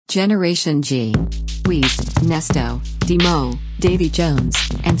Generation G. Weez, Nesto, Demo, Davy Jones,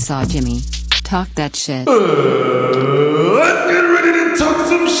 and Saw Jimmy. Talk that shit. Let's get ready to talk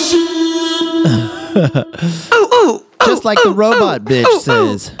some shit. Just like the robot bitch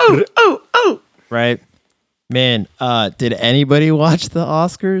says. Right? Man, did anybody watch the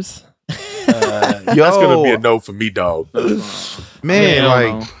Oscars? That's gonna be a no for me, dog.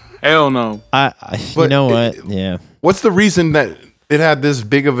 Man, Hell no. You know what? Yeah. What's the reason that it had this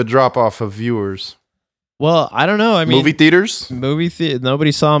big of a drop off of viewers? Well, I don't know. I mean, movie theaters?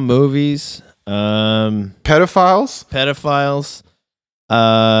 Nobody saw movies. Pedophiles?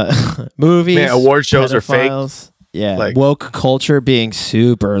 Movies. Man, award shows are fake. Yeah. Like- woke culture being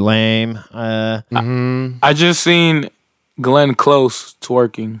super lame. I just seen Glenn Close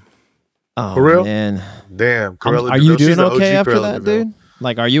twerking. Oh, For real? man. Damn, Corella Are you DeVille, she's doing the OG okay after Corella that, DeVille. dude?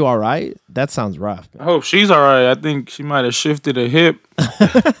 Like, are you all right? That sounds rough. I hope she's all right. I think she might have shifted a hip.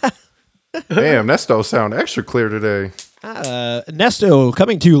 Damn, that still sound extra clear today. Nesto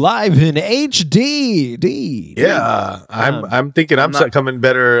coming to you live in HD. Yeah, I'm thinking I'm coming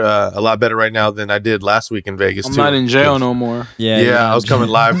better, a lot better right now than I did last week in Vegas. I'm too. not in jail no more. Yeah, I was coming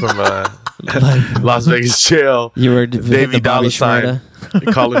live from Las Vegas jail. You were Davey Dollar Sign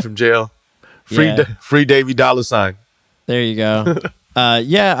calling from jail. Free Davey Dollar Sign. There you go.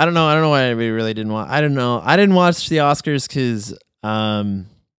 Yeah, I don't know. I don't know why anybody really didn't watch. I don't know. I didn't watch the Oscars because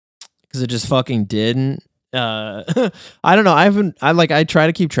it just fucking didn't. I don't know. I try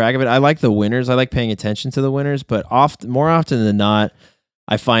to keep track of it. I like the winners. I like paying attention to the winners, but more often than not,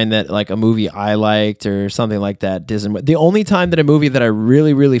 I find that like a movie I liked or something like that doesn't. The only time that a movie that I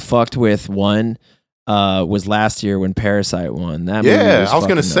really, really fucked with won was last year when Parasite won. That movie I was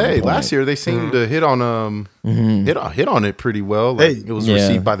gonna fucking say on point. last year they seemed to hit on hit on it pretty well. Like, it was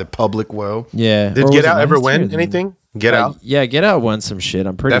received by the public well. Yeah. Did Or was Get it Out ever last year win then? anything? Get Out? Yeah, Get Out won some shit.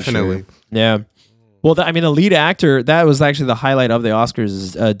 I'm pretty Definitely. sure. Yeah. Well, the lead actor, that was actually the highlight of the Oscars,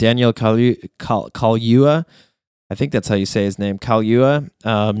 is Daniel Kaluuya. I think that's how you say his name,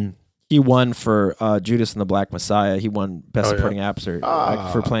 Kaluuya. He won for Judas and the Black Messiah. He won Best Supporting Actor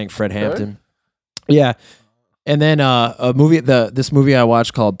for playing Fred Hampton. Yeah. And then this movie I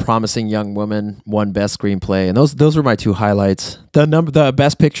watched called Promising Young Woman won Best Screenplay, and those were my two highlights. The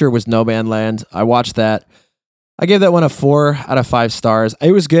Best Picture was No Man Land. I watched that. I gave that one a 4 out of 5 stars.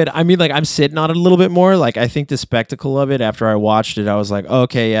 It was good. I mean, like, I'm sitting on it a little bit more. Like, I think the spectacle of it after I watched it, I was like,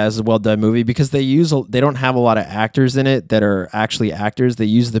 okay, yeah, this is a well done movie, because they don't have a lot of actors in it that are actually actors. They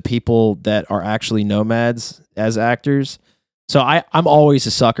use the people that are actually nomads as actors. So I'm always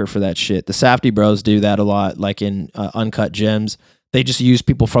a sucker for that shit. The Safdie bros do that a lot, like in Uncut Gems. They just use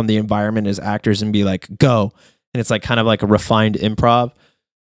people from the environment as actors and be like, go. And it's like kind of like a refined improv.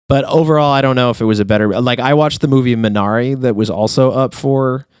 But overall, I don't know if it was a better... Like, I watched the movie Minari that was also up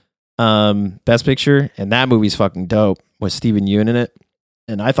for Best Picture, and that movie's fucking dope with Steven Yeun in it.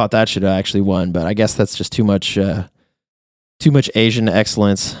 And I thought that should have actually won, but I guess that's just too much Asian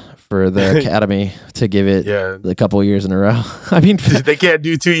excellence for the Academy to give it a couple of years in a row. I mean... They can't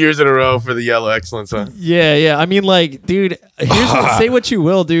do 2 years in a row for the yellow excellence, huh? Yeah. I mean, like, dude, say what you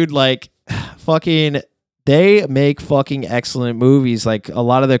will, dude. Like, fucking... They make fucking excellent movies. Like, a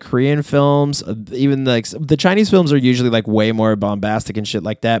lot of the Korean films, even like the Chinese films are usually like way more bombastic and shit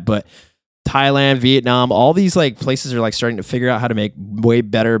like that. But Thailand, Vietnam, all these like places are like starting to figure out how to make way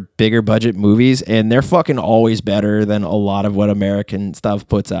better, bigger budget movies. And they're fucking always better than a lot of what American stuff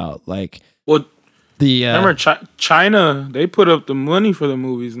puts out. Like, Well, remember China, they put up the money for the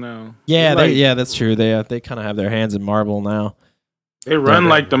movies now. Yeah, Like, that's true. They kind of have their hands in marble now. They run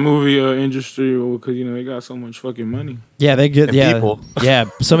like the movie industry because, they got so much fucking money. Yeah, they get people. Yeah,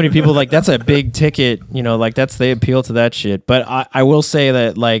 so many people, like, that's a big ticket, like they appeal to that shit. But I will say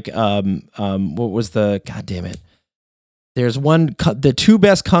that, like, what was god damn it? There's the two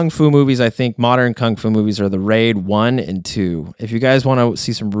best kung fu movies, I think, modern kung fu movies, are The Raid 1 and 2. If you guys want to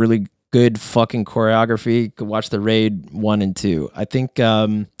see some really good fucking choreography, go watch The Raid 1 and 2. I think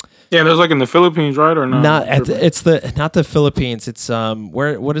yeah, there's like in the Philippines, right? Or not? It's not the Philippines. It's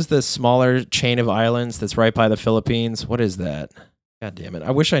what is the smaller chain of islands that's right by the Philippines? What is that? God damn it!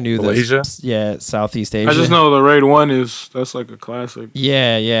 I wish I knew Malaysia? this. Yeah, Southeast Asia. I just know the Raid 1 that's like a classic.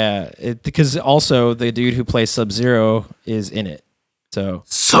 Yeah. Because also the dude who plays Sub-Zero is in it. So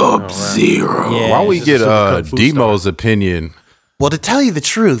Sub-Zero. Yeah. Why don't we get Kung Fu Demo's opinion? Well, to tell you the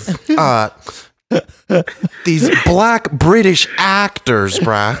truth, these black British actors,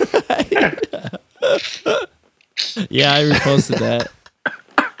 bruh. yeah, I reposted that.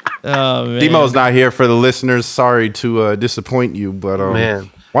 Oh man, Demo's not here for the listeners. Sorry to disappoint you, but Man,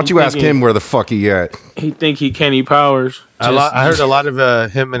 Why don't you ask him where the fuck he at? He think he Kenny Powers. I heard a lot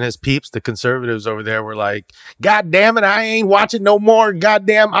of him and his peeps, the conservatives over there, were like, "God damn it, I ain't watching no more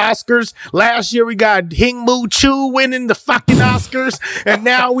goddamn Oscars. Last year we got Hing Moo Chu winning the fucking Oscars, and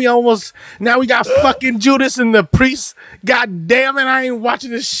now we got fucking Judas and the Priest. God damn it, I ain't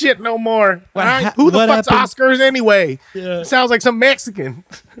watching this shit no more. Who the fuck's happened? Oscars anyway? Yeah. Sounds like some Mexican."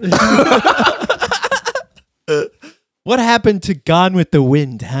 What happened to Gone with the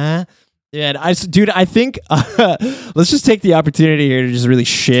Wind, huh? Yeah, I think let's just take the opportunity here to just really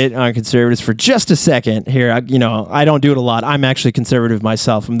shit on conservatives for just a second here. I don't do it a lot. I'm actually conservative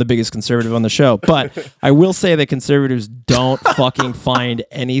myself. I'm the biggest conservative on the show. But I will say that conservatives don't fucking find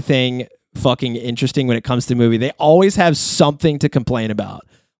anything fucking interesting when it comes to movie. They always have something to complain about.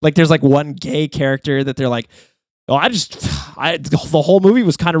 Like there's like one gay character that they're like, oh, the whole movie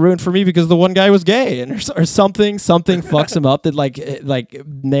was kind of ruined for me because the one guy was gay, and or something fucks them up that like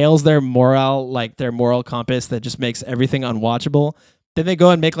nails their moral compass that just makes everything unwatchable. Then they go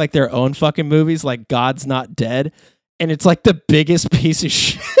and make like their own fucking movies, like God's Not Dead, and it's like the biggest piece of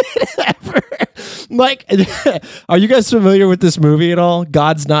shit ever. Like, are you guys familiar with this movie at all?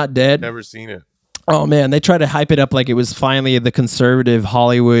 God's Not Dead. Never seen it. Oh man, they try to hype it up like it was finally the conservative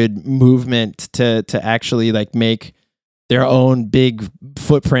Hollywood movement to actually like make their own big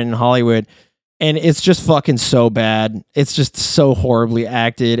footprint in Hollywood. And it's just fucking so bad. It's just so horribly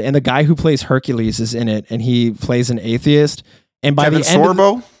acted. And the guy who plays Hercules is in it, and he plays an atheist. And by Kevin the end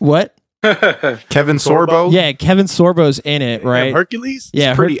Sorbo? What? Kevin Sorbo? Yeah, Kevin Sorbo's in it, right? Hercules? Yeah,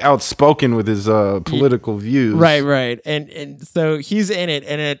 he's pretty outspoken with his political views. Right. And so he's in it,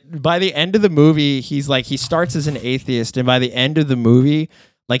 and by the end of the movie, he starts as an atheist, and by the end of the movie,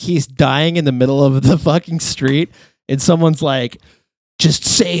 like he's dying in the middle of the fucking street, and someone's like, just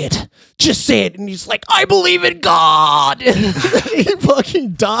say it. And he's like, I believe in God. He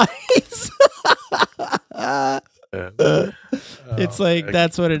fucking dies. It's like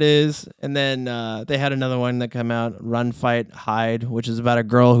that's what it is. And then they had another one that came out, Run, Fight, Hide, which is about a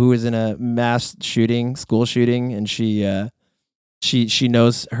girl who was in a mass shooting, school shooting, and she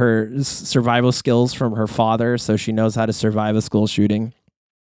knows her survival skills from her father, so she knows how to survive a school shooting,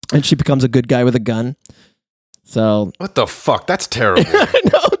 and she becomes a good guy with a gun. So what the fuck? That's terrible.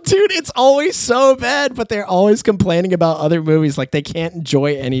 No, dude, it's always so bad, but they're always complaining about other movies, like they can't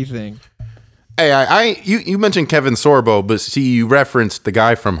enjoy anything. Hey, you mentioned Kevin Sorbo, but see, you referenced the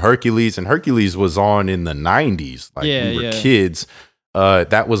guy from Hercules, and Hercules was on in the 90s. Like, we were kids.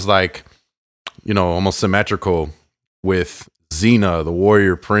 That was like, almost symmetrical with Xena, the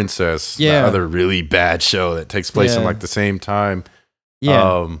warrior princess, the other really bad show that takes place in like the same time.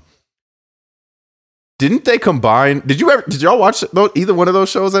 Yeah. Didn't they combine? Did y'all watch either one of those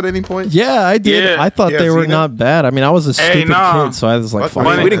shows at any point? Yeah, I did. Yeah. I thought they were not bad. I mean, I was a stupid kid, so I was like,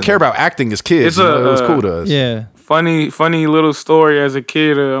 we didn't care about acting as kids. It was cool to us. Yeah. Funny little story as a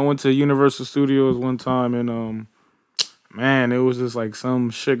kid. I went to Universal Studios one time, and man, it was just like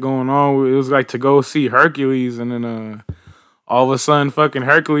some shit going on. It was like to go see Hercules, and then all of a sudden, fucking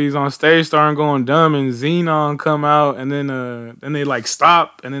Hercules on stage starting going dumb, and Xenon come out, and then they like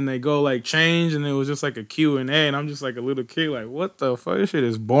stop, and then they go like change, and it was just like a Q&A, and I'm just like a little kid, like, what the fuck? This shit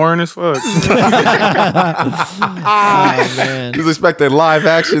is boring as fuck. Oh man, just expected live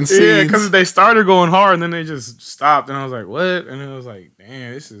action scenes. Yeah, because they started going hard, and then they just stopped, and I was like, what? And it was like,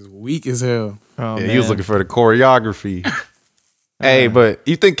 damn, this is weak as hell. Oh, yeah, he was looking for the choreography. Hey, but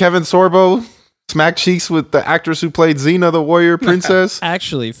you think Kevin Sorbo smack cheeks with the actress who played Xena, the warrior princess?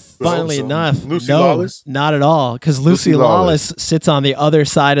 Actually, funnily enough, Lucy Lawless? Not at all. Because Lucy Lawless sits on the other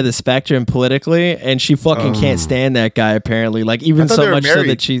side of the spectrum politically, and she fucking can't stand that guy. Apparently, like even so much so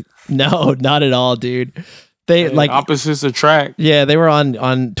that she. No, not at all, dude. They like opposites attract. Yeah, they were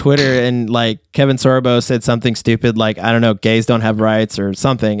on Twitter, and like Kevin Sorbo said something stupid, like I don't know, gays don't have rights or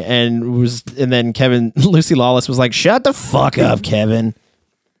something, and then Lucy Lawless was like, "Shut the fuck up, Kevin."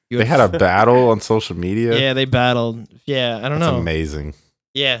 They had a battle on social media. Yeah, they battled. Yeah, I don't know. That's amazing.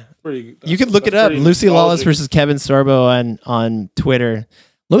 Yeah, you could look it up. Lucy Lawless versus Kevin Sorbo on Twitter.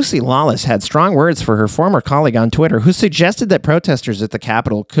 Lucy Lawless had strong words for her former colleague on Twitter who suggested that protesters at the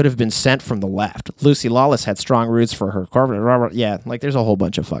Capitol could have been sent from the left. Lucy Lawless had strong words for her corporate. Yeah, like there's a whole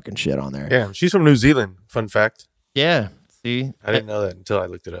bunch of fucking shit on there. Yeah, she's from New Zealand. Fun fact. Yeah, see? I didn't know that until I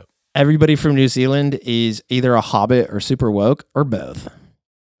looked it up. Everybody from New Zealand is either a hobbit or super woke or both.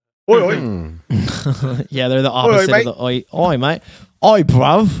 Oi, oi. Yeah, they're the opposite of the oi, mate. Oi,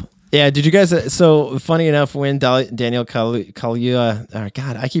 bruv. Yeah, did you guys? So funny enough, when Daniel Kaluuya,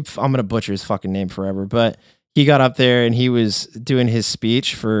 God, I'm gonna butcher his fucking name forever, but he got up there and he was doing his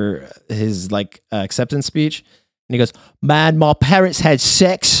speech for his acceptance speech, he goes, "Man, my parents had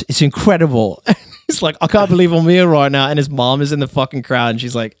sex. It's incredible." He's like, "I can't believe I'm here right now." And his mom is in the fucking crowd, and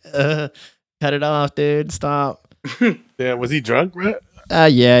she's like, "Cut it off, dude. Stop." Yeah, was he drunk, Brett?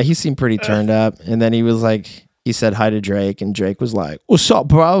 Yeah, he seemed pretty turned up. And then he was like, he said hi to Drake, and Drake was like, "What's up,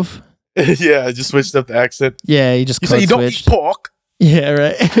 bruv?" Yeah, I just switched up the accent. Yeah, he just You say you don't eat pork? Yeah,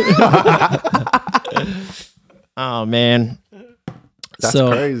 right. Oh man, That's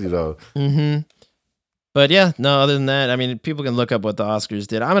crazy though. But yeah, no. Other than that, I mean, people can look up what the Oscars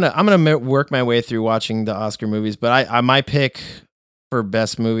did. I'm gonna work my way through watching the Oscar movies. But I my pick for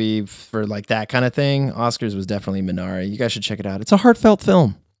best movie for like that kind of thing, Oscars was definitely Minari. You guys should check it out. It's a heartfelt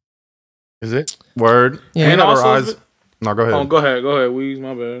film. Is it? Word. Yeah. And also, No, go ahead. oh, go ahead, Weez,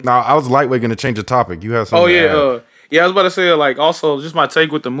 my bad. No, I was lightweight going to change the topic. You have something. Oh to yeah, add. yeah. I was about to say like also just my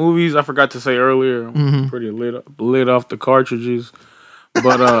take with the movies. I forgot to say earlier. I'm Mm-hmm. pretty lit off the cartridges,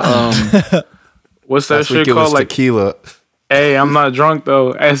 but what's that Last shit week it called? was Like, tequila. hey, I'm not drunk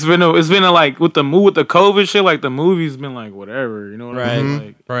though. It's been like with the COVID shit. Like the movies been like whatever. You know what I mean?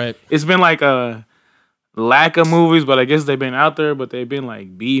 Like, Right. it's been like a lack of movies, but I guess they've been out there, but they've been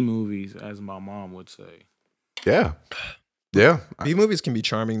like B movies, as my mom would say. Yeah. Yeah. B movies can be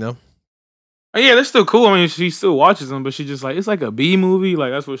charming though. Yeah, they're still cool. I mean, she still watches them, but she just like, it's like a B movie.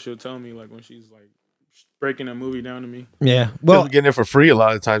 Like that's what she'll tell me. Like when she's like breaking a movie down to me. Yeah. Well, Well, getting it for free a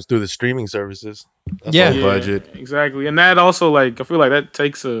lot of times through the streaming services. That's Yeah. all. Low budget. Exactly, and that also like I feel like that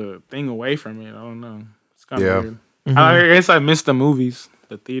takes a thing away from it. I don't know. It's kind of Yeah. weird. I guess I miss the movies,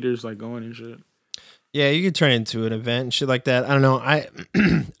 the theaters like going and shit. yeah, you could turn it into an event and shit like that. I don't know.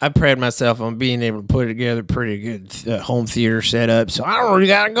 I pride myself on being able to put together pretty good home theater setup, so I don't really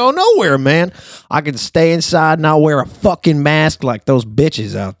gotta go nowhere, man. I can stay inside and not wear a fucking mask like those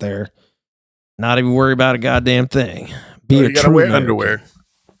bitches out there. Not even worry about a goddamn thing. Be Or a you gotta true wear American. underwear.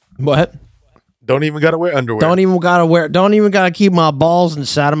 What? Don't even gotta wear underwear. Don't even gotta keep my balls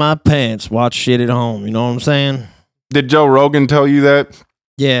inside of my pants. Watch shit at home. You know what I'm saying? Did Joe Rogan tell you that?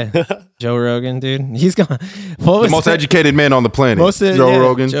 Yeah, Joe Rogan, dude. He's gone. What The was most that? educated man on the planet. Joe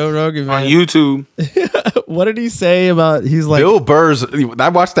Rogan. Joe Rogan, On man. YouTube, What did he say about? He's like, Bill Burr's. I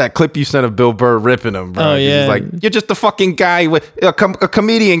watched that clip you sent of Bill Burr ripping him, bro. Oh, yeah. He's like, you're just a fucking guy with a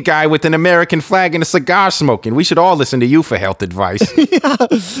comedian guy with an American flag and a cigar smoking. We should all listen to you for health advice.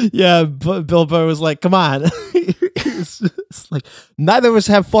 yeah. Bill Burr was like, come on. it's like neither of us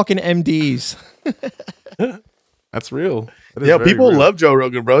have fucking MDs. That's real. That is Yeah, very people real. love Joe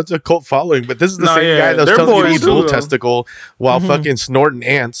Rogan, bro. It's a cult following. But this is the No, same yeah, guy that was they're telling you to boys eat too, bull though. testicle while fucking snorting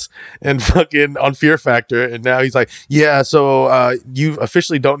ants and fucking on Fear Factor. And now he's like, yeah, so you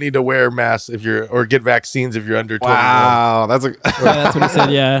officially don't need to wear masks if you're or get vaccines if you're under 21. Wow, that's a Yeah, that's what he said.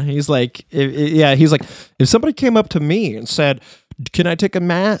 Yeah, he's like, he's like, if somebody came up to me and said, "Can I take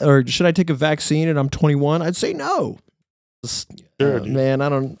or should I take a vaccine?" and I'm 21, I'd say no. Sure, dude. Man, I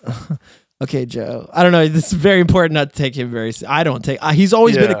don't. Okay, Joe. I don't know. It's very important not to take him very. I don't take. He's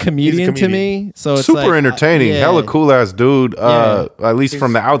always been Yeah, a comedian to me, so it's super like, entertaining. yeah. Hella cool ass dude. Yeah. At least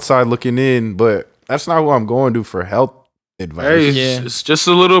from the outside looking in, but that's not who I'm going to for health advice. hey, Yeah. it's just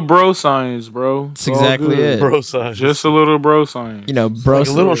a little bro science, bro. That's It's all exactly good. it. Bro, son. Just a little bro science. You know, bro. like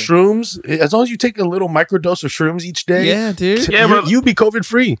a little shrooms. As long as you take a little microdose of shrooms each day, Yeah, dude. Yeah, you but- you'd be COVID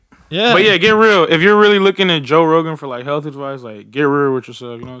free. Yeah, But yeah, get real. If you're really looking at Joe Rogan for like health advice, like get real with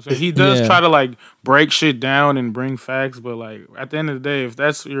yourself. You know what I'm saying? He does Yeah. try to like break shit down and bring facts, but like at the end of the day, if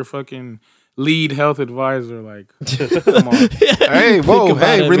that's your fucking lead health advisor, like come on. Hey, whoa, Think about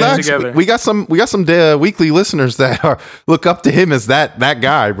hey, it, relax. man. Together. We got some weekly listeners that look up to him as that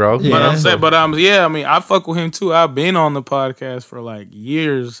guy, bro. Yeah. But I'm saying, yeah, I mean, I fuck with him too. I've been on the podcast for like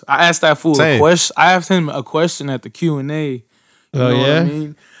years. I asked that fool a Same. question. I asked him a question at the Q&A. Oh, know what yeah? I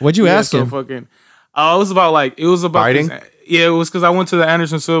mean? What'd you ask so him? Fucking, it was about Fighting? Yeah, it was because I went to the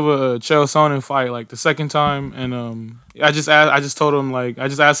Anderson Silva Chael Sonnen fight like the second time, and I just told him like I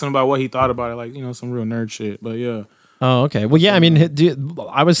just asked him about what he thought about it, like some real nerd shit. But yeah, Oh, okay. Well, yeah. I mean, dude,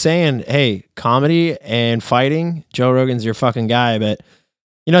 I was saying, hey, comedy and fighting, Joe Rogan's your fucking guy. But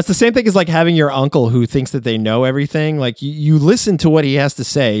it's the same thing as like having your uncle who thinks that they know everything. Like you listen to what he has to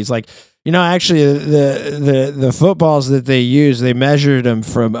say. He's like, actually, the footballs that they use, they measured them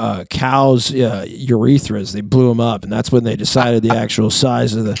from cows' urethras. They blew them up, and that's when they decided the actual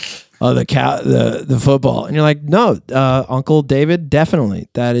size of the football. And you're like, no, Uncle David, definitely.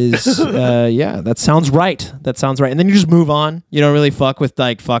 That is, yeah, that sounds right. That sounds right. And then you just move on. You don't really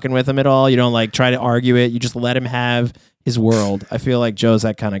fucking with him at all. You don't like try to argue it. You just let him have his world. I feel like Joe's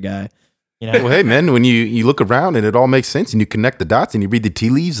that kind of guy. Well, hey, man, when you look around and it all makes sense and you connect the dots and you read the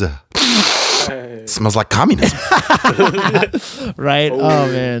tea leaves, smells like communism. Right? Oh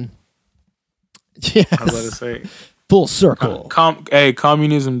man. Yes. I was about to say. Full circle.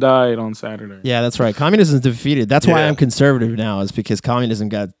 Communism died on Saturday. Yeah, that's right. Communism is defeated. That's why Yeah. I'm conservative now, is because communism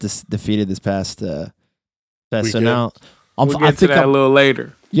got defeated this past. So Weekend. now We'll get to that a little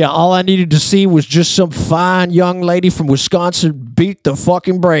later. Yeah, all I needed to see was just some fine young lady from Wisconsin beat the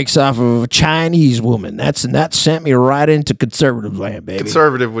fucking brakes off of a Chinese woman. That sent me right into conservative land, baby.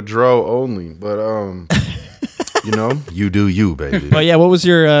 Conservative with Dro only, but you do you, baby. But yeah, what was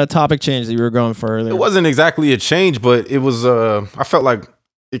your topic change that you were going for earlier? It wasn't exactly a change, but it was. I felt like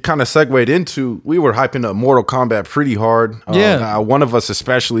it kind of segued into. We were hyping up Mortal Kombat pretty hard. Yeah. One of us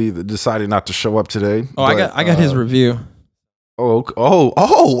especially decided not to show up today. Oh, I got his review.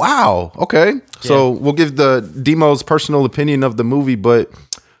 Oh, wow. Okay. So we'll give the Demo's personal opinion of the movie, but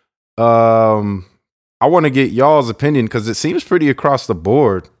I want to get y'all's opinion because it seems pretty across the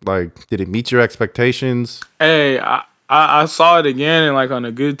board. Like, did it meet your expectations? Hey, I saw it again and like on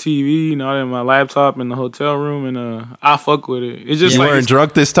a good TV, in my laptop in the hotel room, and I fuck with it. It's just You like weren't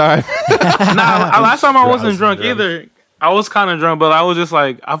drunk this time? last time I wasn't drunk drunk. either. I was kind of drunk, but I was just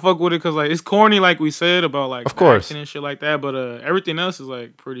like, I fuck with it because like it's corny, like we said about like Of course. acting and shit like that. But everything else is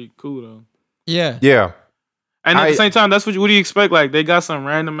like pretty cool though. Yeah. Yeah. And at the same time, that's what do you expect? Like they got some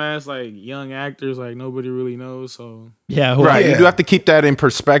random ass like young actors like nobody really knows. So Yeah. Right. Yeah. You do have to keep that in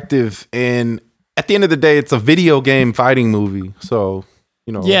perspective. And at the end of the day, it's a video game fighting movie. So,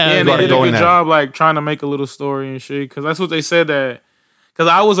 Yeah, yeah, you and they gotta did a go in good there. job like trying to make a little story and shit. Because that's what they said that. Because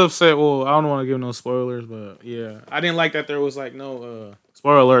I was upset. Well, I don't want to give no spoilers, but yeah, I didn't like that there was like no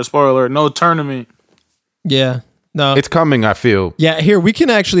spoiler alert, no tournament. Yeah. No. It's coming, I feel. Yeah, here we can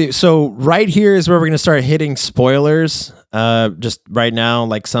actually. So right here is where we're gonna start hitting spoilers. Just right now,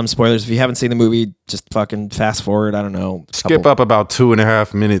 like some spoilers. If you haven't seen the movie, just fucking fast forward. I don't know. Skip up about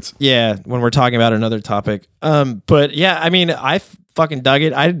 2.5 minutes. Yeah, when we're talking about another topic. But yeah, I mean, I fucking dug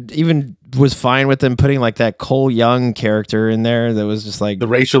it. I even was fine with them putting like that Cole Young character in there. That was just like The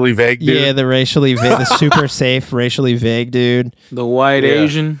racially vague dude. yeah, the racially vague, the super safe, racially vague dude. The white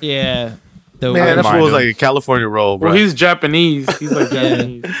Asian. Yeah. The Man, that mind fool was him. like a California roll, bro. Well, he's Japanese. He's like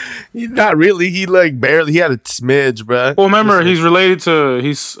Japanese. He's not really. He like barely. He had a smidge, bro. Well, remember, he's related to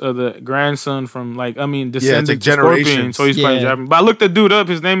the grandson from descendant like to Scorpion, generations. so he's playing Yeah. Japanese. But I looked the dude up.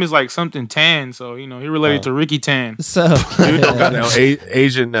 His name is like something Tan, so he related to Ricky Tan. so got no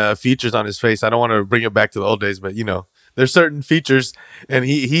Asian features on his face. I don't want to bring it back to the old days, but there's certain features, and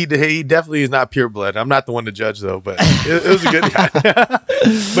he definitely is not pure blood. I'm not the one to judge though, but it was a good guy. But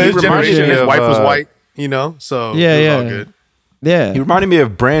his reminded generation, me his of, wife was white, so Yeah, it was all yeah. good. yeah, He reminded me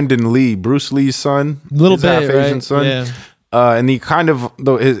of Brandon Lee, Bruce Lee's son. little his bit, half-Asian right? son. Yeah. And he kind of,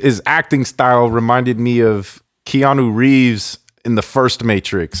 though, his acting style reminded me of Keanu Reeves in the first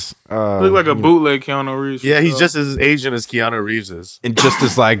Matrix. Look like a bootleg Keanu Reeves. Yeah, he's just as Asian as Keanu Reeves is. And just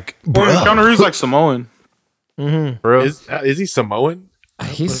as like, Keanu Reeves like Samoan. bro. Is he Samoan?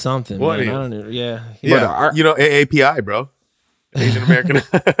 He's something. What Man. is- I don't know. Yeah. Yeah, AAPI, bro. Asian American.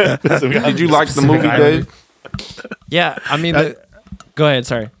 Did you like the movie, Dave? Yeah. I mean, go ahead.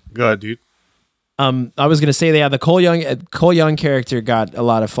 Sorry. Go ahead, dude. I was gonna say the Cole Young character got a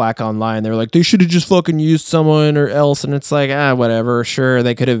lot of flack online. They were like, they should have just fucking used someone or else, and it's like, whatever. Sure,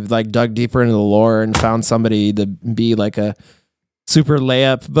 they could have like dug deeper into the lore and found somebody to be like a super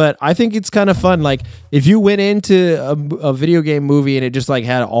layup. But I think it's kind of fun. Like if you went into a video game movie and it just like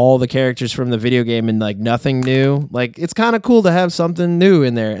had all the characters from the video game and like nothing new, like it's kind of cool to have something new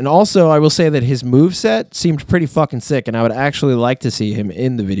in there. And also I will say that his moveset seemed pretty fucking sick, and I would actually like to see him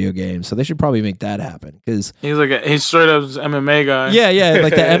in the video game. So they should probably make that happen because He's straight up MMA guy. yeah,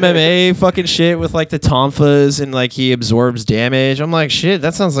 like the MMA fucking shit with like the tonfas and like he absorbs damage. I'm like, shit,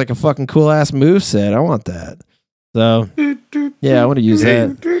 that sounds like a fucking cool ass moveset. I want that. So yeah, I want to use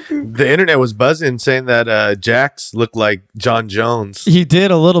that. The internet was buzzing saying that Jax looked like John Jones. He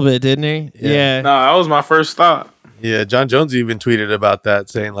did a little bit, didn't he? Yeah. Nah, that was my first thought. Yeah, John Jones even tweeted about that,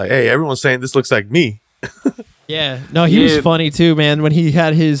 saying like, "Hey, everyone's saying this looks like me." Yeah. No, he was Yeah. funny too, man. When he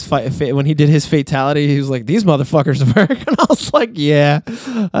had his when he did his fatality, he was like, "These motherfuckers work," and I was like, "Yeah,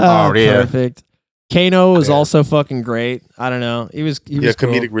 Oh, yeah. perfect." Kano was also fucking great. I don't know. He was cool.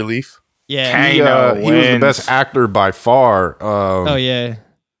 Comedic relief. Yeah. He, Kano he was the wins. best actor by far. Oh yeah.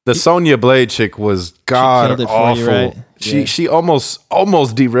 The Sonya Blade chick was god killed it for awful. you, right? Yeah. She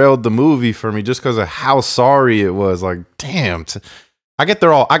almost derailed the movie for me just because of how sorry it was. Like, damn. I get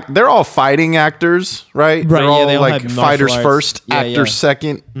they're all fighting actors, right? Right, They're yeah, all they all like have martial fighters arts. first, Yeah, actors yeah.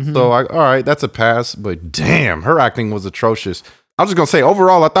 second. Mhm. So all right, that's a pass. But damn, her acting was atrocious. I was just gonna say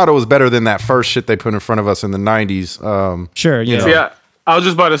overall, I thought it was better than that first shit they put in front of us in the '90s. Sure. Yeah. See, I I was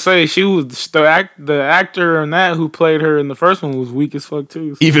just about to say she was the actor in that who played her in the first one was weak as fuck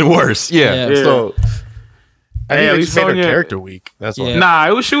too. So. Even worse, yeah. So I think at they least just made her Sonya- character weak. That's why.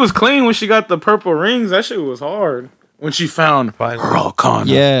 Nah, she was clean when she got the purple rings. That shit was hard. When she found Earl Khan.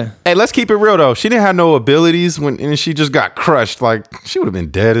 Yeah. hey, let's keep it real though. She didn't have no abilities and she just got crushed. Like she would have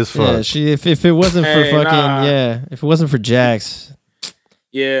been dead as fuck. Yeah, she if it wasn't for Hey, fucking nah. if it wasn't for Jax.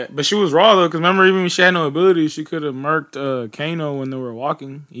 Yeah, but she was raw though, because remember, even when she had no abilities, she could have murked Kano when they were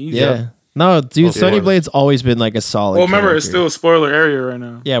walking. Easy. Yeah. No, dude, Well, Sonya yeah. Blade's always been like a solid. Well, remember, it's character. still a spoiler area right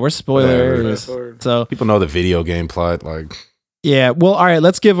now. Yeah, we're spoiler Yeah, areas. fast forward. So People know the video game plot. Like yeah, well, all right,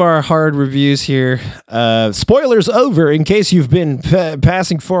 let's give our hard reviews here. Spoilers over in case you've been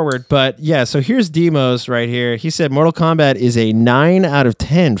passing forward. But yeah, so here's Demos right here. He said Mortal Kombat is a 9 out of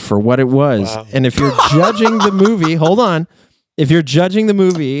 10 for what it was. Wow. And if you're judging the movie, hold on. If you're judging the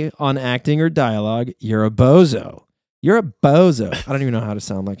movie on acting or dialogue, you're a bozo. You're a bozo. I don't even know how to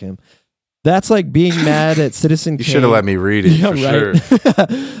sound like him. That's like being mad at Citizen you Kane. should have let me read it for sure.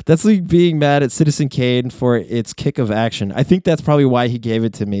 That's like being mad at Citizen Kane for its kick of action. I think that's probably why he gave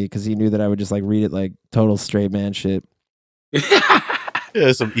it to me, because he knew that I would just like read it like total straight man shit.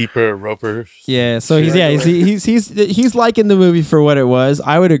 Yeah, some Eper Roper. Yeah, so he's liking the movie for what it was.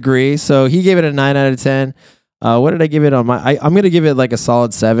 I would agree. So he gave it a 9 out of 10. What did I give it on my? I'm gonna give it like a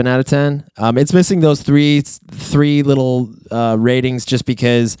solid 7 out of 10. It's missing those three little ratings just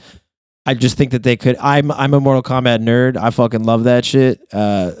because I just think that they could. I'm a Mortal Kombat nerd. I fucking love that shit.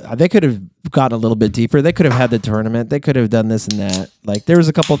 They could have gotten a little bit deeper. They could have had the tournament. They could have done this and that. Like there was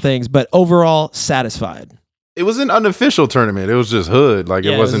a couple things, but overall satisfied. It was an unofficial tournament. It was just hood. Like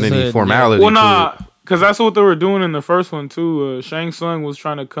Yeah, it it wasn't was any hood, formality. Well, to nah, it. because that's what they were doing in the first one too. Shang Tsung was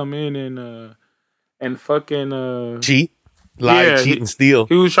trying to come in and fucking Cheat, lie, Yeah, cheat, and steal.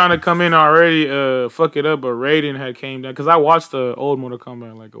 he was trying to come in already, fuck it up, but Raiden had came down because I watched the old Mortal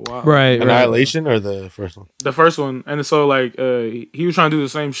Kombat like a while, Right. Annihilation or the first one? the first one, and so like he was trying to do the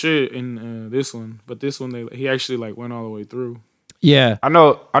same shit in this one, but this one he actually like went all the way through. Yeah. I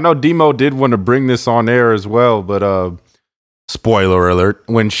know Demo did want to bring this on air as well, but spoiler alert,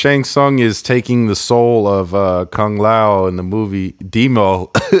 when Shang Tsung is taking the soul of Kung Lao in the movie,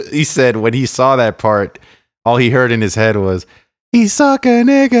 Demo, he said when he saw that part, all he heard in his head was, "He suck a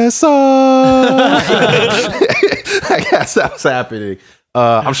nigga so." I guess that was happening.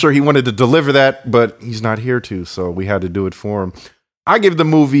 I'm sure he wanted to deliver that, but he's not here to, so we had to do it for him. I give the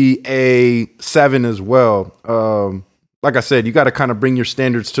movie a 7 as well. Like I said, you got to kind of bring your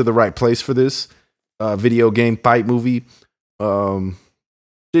standards to the right place for this video game fight movie.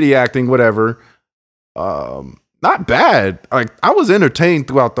 Shitty acting, whatever. Not bad. Like I was entertained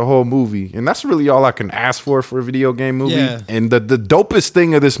throughout the whole movie, and that's really all I can ask for a video game movie. Yeah. And the dopest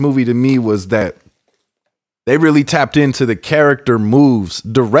thing of this movie to me was that they really tapped into the character moves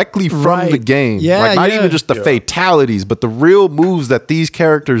directly from Right. the game. Yeah, like not yeah. even just the fatalities, but the real moves that these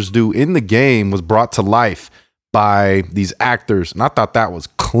characters do in the game was brought to life by these actors, and I thought that was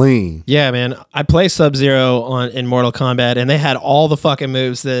clean. Yeah, man. I play Sub-Zero in Mortal Kombat, and they had all the fucking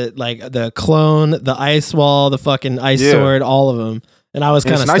moves that, like the clone, the ice wall, the fucking ice Yeah. sword, all of them. And I was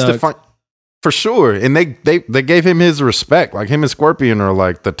And kind it's of nice to find for sure. And they gave him his respect. Like him and Scorpion are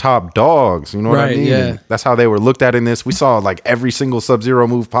like the top dogs. You know what I Right, mean? yeah. And that's how they were looked at in this. We saw like every single Sub-Zero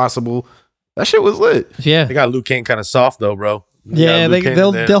move possible. That shit was lit. Yeah. They got Liu Kang kind of soft though, bro. They Yeah, got Liu Kang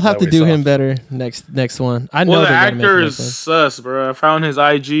they'll there, they'll have that to way do soft. him better next one. I know Well, the they're gonna make actor him is better. sus, bro. I found his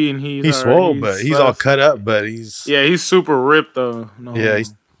IG and He's swole, but he's all sus. cut up. But he's Yeah, he's super ripped though. No. yeah,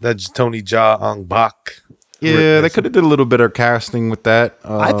 he's that's Tony Jaa Ong Bak. Yeah, they could have did a little better casting with that.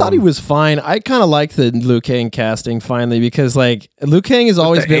 I thought he was fine. I kind of like the Liu Kang casting finally because like Liu Kang has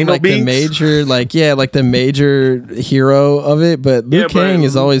always the been anal like the beads? major, like like the major hero of it, but Liu Yeah, but Kang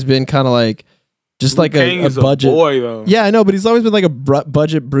has always been kind of like just Liu like Kang a is budget. boy though. Yeah, I know, but he's always been like a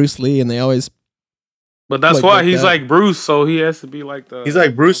budget Bruce Lee, and they always But that's Like why that. he's like Bruce, so he has to be like the. He's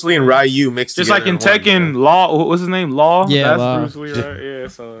like Bruce Lee and Ryu mixed just like together in one, Tekken, Law. What's his name? Law. Yeah, that's Law. Bruce Lee, right? Yeah.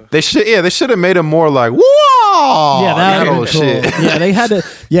 So they should have made him more like whoa. yeah, that whole would be cool. Yeah, they had to.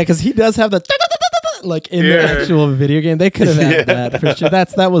 Yeah, because he does have the like in the Yeah. actual video game. They could have had that for sure.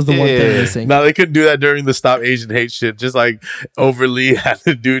 That was the one thing Yeah. missing. No, they couldn't do that during the Stop Asian Hate shit. Just like overly had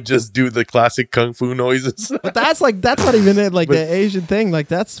to do the classic kung fu noises. But that's not even it. Like the Asian thing. Like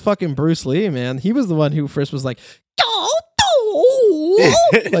that's fucking Bruce Lee, man. He was the one who first was like,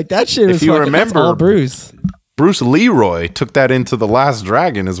 like that shit. Was you fucking, that's remember- all Bruce. Bruce Leroy took that into The Last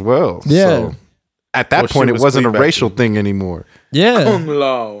Dragon as well. Yeah. So at that Well, point, shit it was wasn't a clean back racial then. thing anymore. Yeah, Kung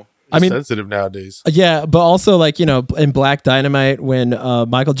Lao. I mean, sensitive nowadays. Yeah, but also like, you know, in Black Dynamite when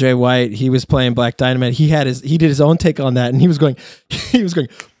Michael J. White, he was playing Black Dynamite, he did his own take on that, and he was going boy.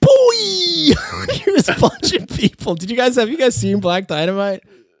 He was punching people. Have you guys seen Black Dynamite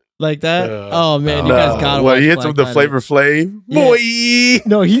like that? Oh man, you guys gotta watch. He hits Black him with the Flavor Flav. Boy.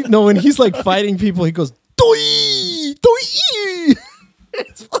 No, when he's like fighting people, he goes doi doi.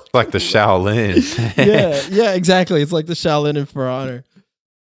 It's like the Shaolin. yeah, exactly. It's like the Shaolin in For Honor.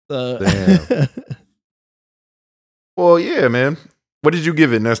 Damn. Well, yeah, man. What did you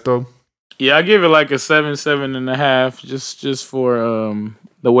give it, Nesto? Yeah, I give it like a 7.5, just for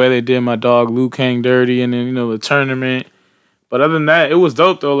the way they did my dog Liu Kang dirty, and then, you know, the tournament. But other than that, it was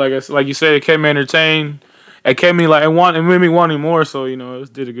dope though. Like you said, it kept me entertained. It kept me like it made me wanting more. So, you know,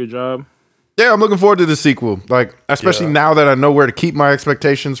 it did a good job. Yeah, I'm looking forward to the sequel. Like, especially now that I know where to keep my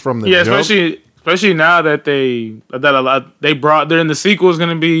expectations from the jump. Especially now that they're in the sequel is going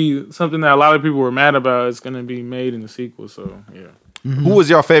to be something that a lot of people were mad about. It's going to be made in the sequel. So yeah. Mm-hmm. Who was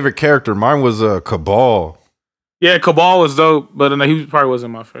your favorite character? Mine was Cabal. Yeah, Cabal was dope, but he probably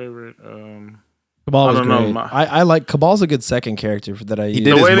wasn't my favorite. Cabal was great. I like Cabal's a good second character that I use.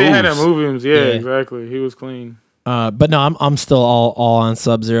 The way they had him move him, exactly. He was clean. But no, I'm still all on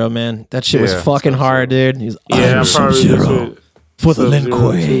Sub-Zero, man. That shit was fucking hard, dude. He's I'm Sub-Zero for the Lin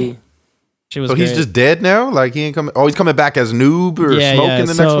Kuei. So he's just dead now? Like he ain't coming? Oh, he's coming back as Noob or Smoke in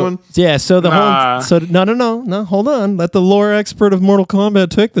the next one? Yeah. So no. Hold on. Let the lore expert of Mortal Kombat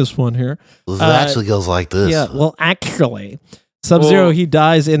take this one here. It actually goes like this. Yeah. Well, actually, Sub-Zero, he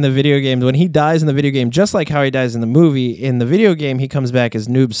dies in the video game. When he dies in the video game, just like how he dies in the movie, in the video game, he comes back as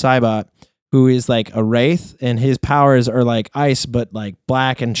Noob Saibot, who is like a wraith, and his powers are like ice, but like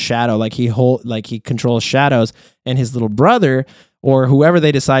black and shadow. Like he controls shadows, and his little brother, or whoever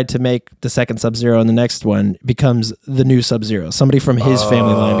they decide to make the second Sub-Zero in the next one, becomes the new Sub-Zero. Somebody from his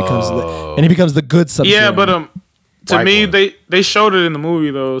family line and he becomes the good Sub-Zero. Yeah, but to me, they showed it in the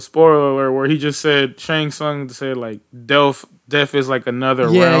movie though. Spoiler alert, where he just said Shang Tsung said like death is like another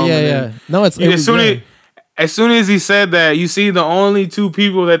realm. Yeah. No, as soon as he said that, you see the only two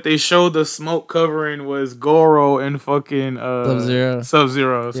people that they showed the smoke covering was Goro and fucking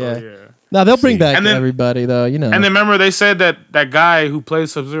Sub-Zero. So yeah. Now they'll bring back everybody though, you know. And then remember they said that guy who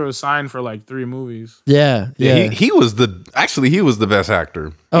plays Sub-Zero signed for like 3 movies. Yeah. He was the best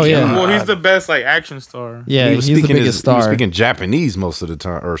actor. Oh yeah. Well, he's the best like action star. Yeah, he's the biggest star. He was speaking Japanese most of the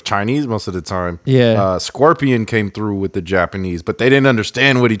time, or Chinese most of the time. Yeah. Scorpion came through with the Japanese, but they didn't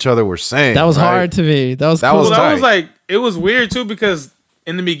understand what each other were saying. That was hard to me. That was cool. That was like, it was weird too, because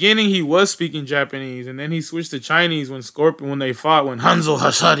in the beginning he was speaking Japanese, and then he switched to Chinese when they fought, when Hanzo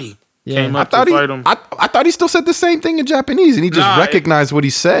Hassari came up to fight him. I thought he still said the same thing in Japanese, and he just recognized what he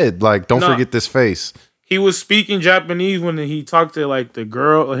said. Like, don't forget this face. He was speaking Japanese when he talked to like the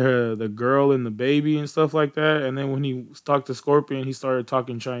girl and the baby and stuff like that, and then when he talked to Scorpion, he started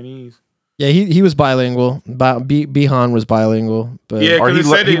talking Chinese. Yeah, he was bilingual. Bihan was bilingual, but yeah, or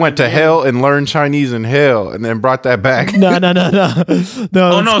he went to hell and learned Chinese in hell, and then brought that back. No.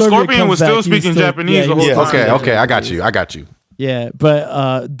 Oh no, Scorpion was still speaking Japanese the whole time. Okay, I got you. Yeah,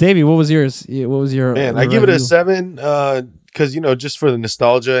 but Davey, what was yours? What was your? Man, I give it a 7 because just for the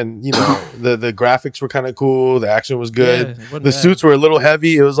nostalgia, and the graphics were kind of cool, the action was good, the suits were a little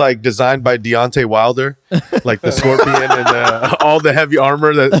heavy. It was like designed by Deontay Wilder, like the Scorpion and all the heavy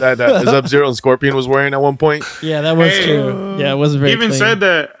armor that Sub-Zero and Scorpion was wearing at one point. Yeah, that was true. Yeah, it wasn't very. He even clean. said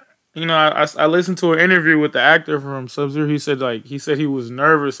that. I listened to an interview with the actor from Sub-Zero. He said he was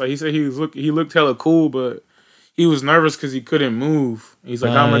nervous. Like he said he looked hella cool, but he was nervous because he couldn't move. He's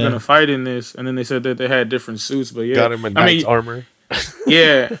like, how am I going to fight in this? And then they said that they had different suits, but yeah. Got him in knight's armor.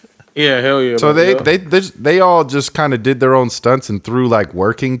 Yeah, hell yeah. So they all just kind of did their own stunts and threw like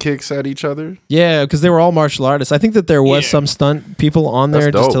working kicks at each other? Yeah, because they were all martial artists. I think that there was some stunt people on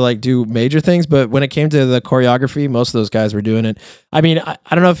there just to like do major things, but when it came to the choreography, most of those guys were doing it. I mean, I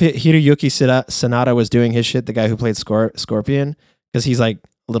don't know if Hiroyuki Sanada was doing his shit, the guy who played Scorpion, because he's like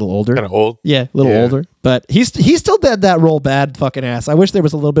a little older. Kind of old. Yeah, a little older. But he still did that role bad fucking ass. I wish there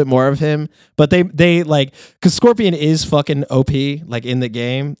was a little bit more of him. But they like, because Scorpion is fucking OP, like in the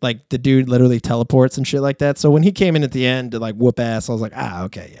game. Like the dude literally teleports and shit like that. So when he came in at the end to like whoop ass, I was like,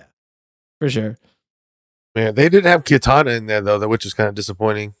 okay, yeah. For sure. Man, they didn't have Kitana in there though, which is kind of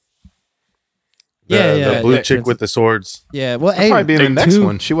disappointing. The blue chick with the swords. Yeah, well, might be in the next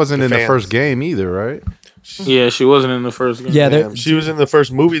one. She wasn't in the first game either, right? Yeah, she wasn't in the first game. Yeah, she was in the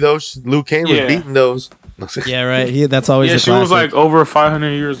first movie though. Liu Kang was beating those. Yeah, right. That's always. Yeah, she was like over 500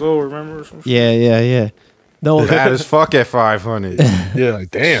 years old. Remember? Yeah. No, Bad as fuck at 500. Yeah, like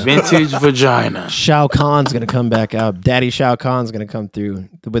damn. Vintage vagina. Shao Kahn's gonna come back out. Daddy Shao Kahn's gonna come through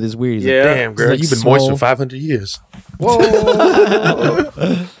with his weird. He's like, Yeah. Damn, girl, like you've been moist swole. for 500 years.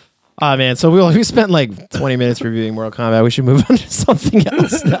 oh man, so we spent like 20 minutes reviewing Mortal Kombat. We should move on to something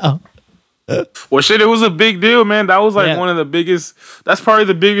else now. Well, shit, it was a big deal, man. That was like Yeah. one of the biggest. That's probably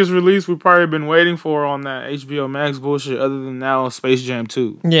the biggest release we've probably been waiting for on that HBO Max bullshit. Other than now, Space Jam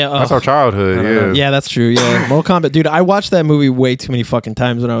 2. Yeah, That's our childhood, yeah. yeah, that's true. Yeah, Mortal Kombat, dude. I watched that movie way too many fucking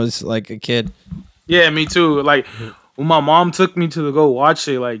times when I was like a kid. Yeah, me too. Like when my mom took me to go watch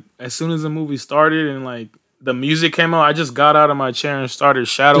it, like as soon as the movie started and like the music came out, I just got out of my chair and started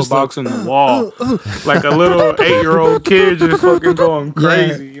shadowboxing the wall like a little 8-year-old kid, just fucking going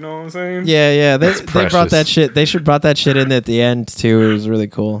crazy. You know what I'm saying? Yeah. They brought precious. that shit. They should brought that shit in at the end too. It was really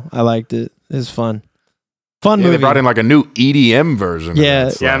cool. I liked it. It was fun. Fun Yeah, movie. they brought in like a new EDM version. Yeah.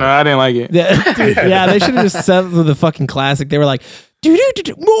 of that Yeah, song. no, I didn't like it. Yeah, dude, yeah, they should have just settled with the fucking classic. They were like,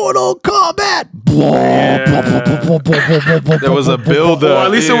 Mortal Kombat. There was a build Well, up.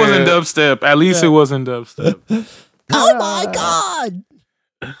 at least it wasn't dubstep. At least it wasn't dubstep. Oh my god.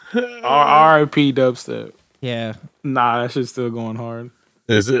 R.I.P. dubstep. Yeah. Nah, that shit's still going hard.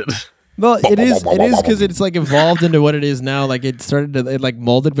 Is it? Well, it is because it's like evolved into what it is now. Like it started to it like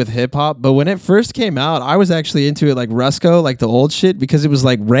molded with hip hop. But when it first came out, I was actually into it like Rusko, like the old shit, because it was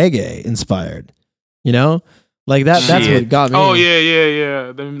like reggae inspired. You know? Like that's what got me. Oh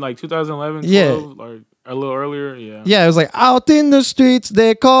yeah. Then like 2011, 12, Yeah. like a little earlier. Yeah. Yeah, it was like out in the streets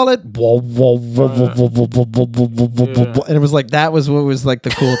they call it, and it was like that was what was like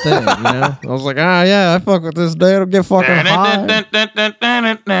the cool thing, you know. I was like, yeah, I fuck with this dude. I'll get fucking high.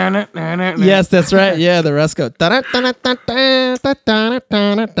 Yes, that's right. Yeah, the rest go.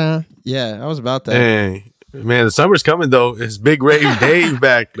 Yeah, I was about that. Hey, man, the summer's coming though. It's Big Rave Dave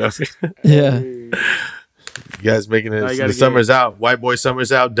back. Yeah, You guys making it. I The gotta summer's out. White boy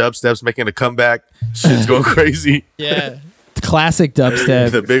summer's out. Dubstep's making a comeback. Shit's going crazy. yeah. Classic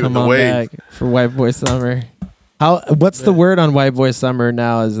dubstep. The big- Come the on wave. back for White Boy Summer. What's the word on White Boy Summer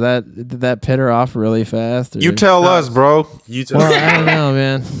now? Did that pitter off really fast? Or? You tell us, bro. You tell Well, I don't know,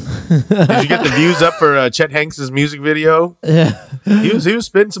 man. Did you get the views up for Chet Hanks' music video? Yeah, He was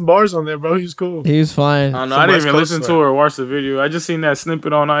spitting some bars on there, bro. He was cool. he was fine. I don't know. Some I didn't West even Coast listen to slang. or watch the video. I just seen that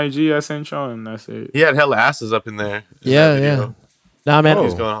snippet on IG. I sent y'all, and that's it. He had hella asses up in there. in Yeah, that video. yeah. Nah, man. What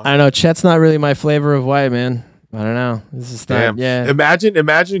was going on? I don't know. Chet's not really my flavor of white, man. I don't know. This is not. Damn. Yeah.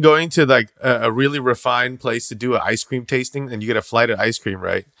 Imagine going to like a really refined place to do an ice cream tasting, and you get a flight of ice cream,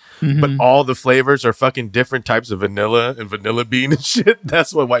 right? Mm-hmm. But all the flavors are fucking different types of vanilla and vanilla bean and shit.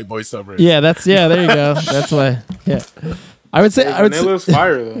 That's what White Boy Summer is. Yeah, there you go. That's why. Yeah. I would say Vanilla's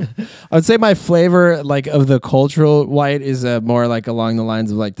fire though. I would say my flavor like of the cultural white is more like along the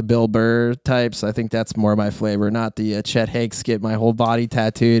lines of like the Bill Burr types. I think that's more my flavor, not the Chet Hanks get my whole body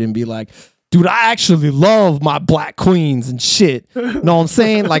tattooed and be like, dude, I actually love my black queens and shit. Know what I'm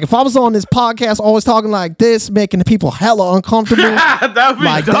saying? Like if I was on this podcast always talking like this, making the people hella uncomfortable, That'd be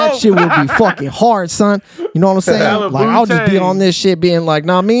like dope. that shit would be fucking hard, son. You know what I'm saying? Hella Like I'll just be Wu-Tang. on this shit being like,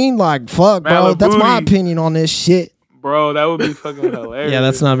 nah, I mean, like fuck, bro. Hella That's my booty. opinion on this shit. Bro, that would be fucking hilarious. Yeah,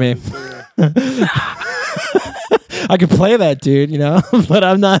 that's not me. I could play that dude, you know, but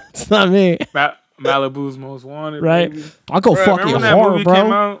I'm not. It's not me, Malibu's Most Wanted, right? baby. I'll go Bro, fucking remember when that hard, movie came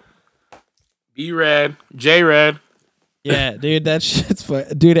bro. out? B-Rad, J-Rad. Yeah, dude, that shit's fun.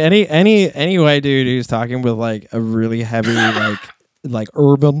 Dude, any white dude who's talking with like a really heavy like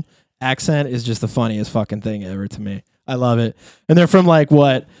urban accent is just the funniest fucking thing ever to me. I love it, and they're from like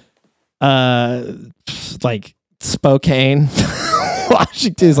what, like Spokane,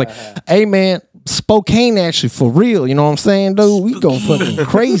 Washington. Is like, hey man, Spokane actually for real. You know what I'm saying, dude? We go fucking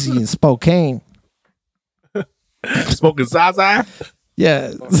crazy in Spokane. Smoking Zaza.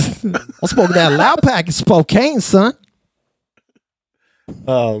 Yeah, I'm smoking that loud pack in Spokane, son.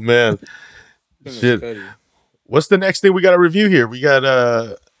 Oh man. Shit. What's the next thing we got to review here? We got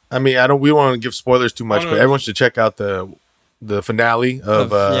I mean, we want to give spoilers too much, Oh, no. but everyone should check out the finale of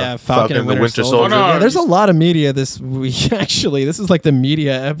Falcon and the Winter Winter Soldier. Soldier. Oh, no. Yeah, there's a lot of media this week. Actually, this is like the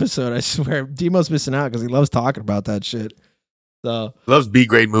media episode. I swear, Demo's missing out because he loves talking about that shit. So Loves B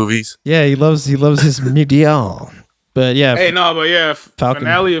grade movies. yeah, he loves his media. But yeah, Hey, no, but yeah, Falcon.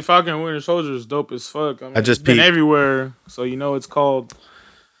 finale of Falcon and Winter Soldier is dope as fuck. I mean, I just it's been peeped. everywhere, so you know it's called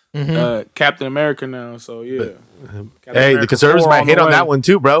Mhm. Captain America now. So yeah. Captain Hey, the America conservatives 4 might hate the on way. that one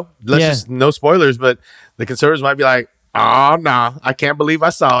too, bro. Let's Yeah. just no spoilers, but the conservatives might be like, "Oh no, I can't believe I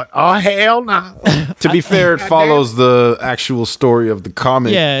saw it. Oh hell no." To be fair, it follows the actual story of the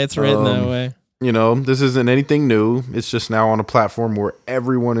comic. yeah, it's written that way. You know, this isn't anything new. It's just now on a platform where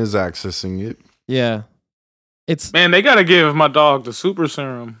everyone is accessing it. Yeah, It's Man, they gotta give my dog the super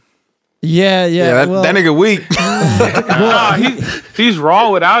serum. yeah. that nigga weak. Nah, he's raw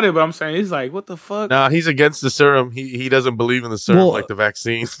without it, but I'm saying he's like, what the fuck? Nah, he's against the serum. He doesn't believe in the serum like the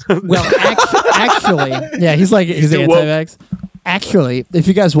vaccine. Well, actually, yeah, he's anti-vax. Actually, if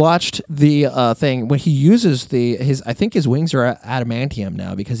you guys watched the thing when he uses I think his wings are adamantium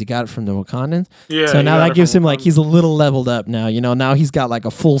now because he got it from the Wakandans. Yeah. So now that gives him like he's a little leveled up now. You know, now he's got like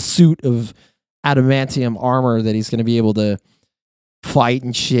a full suit of adamantium armor that he's going to be able to fight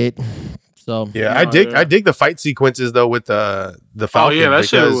and shit. So yeah, I dig the fight sequences though with the Falcon. Oh yeah, that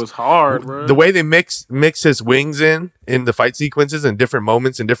shit was hard, bro. The way they mix his wings in the fight sequences and different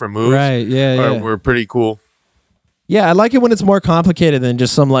moments and different moves, right? Yeah, were pretty cool. Yeah, I like it when it's more complicated than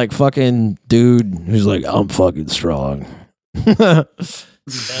just some like fucking dude who's like, I'm fucking strong.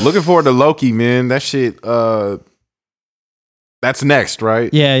 Looking forward to Loki, man. That shit. That's next,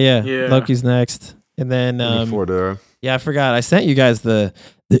 right? Yeah. Loki's next, and then yeah, I forgot. I sent you guys the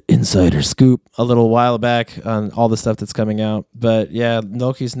insider scoop a little while back on all the stuff that's coming out. But yeah,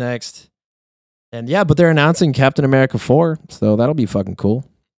 Loki's next, and yeah, but they're announcing Captain America 4, so that'll be fucking cool.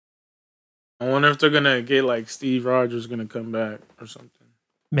 I wonder if they're gonna get like Steve Rogers gonna come back or something.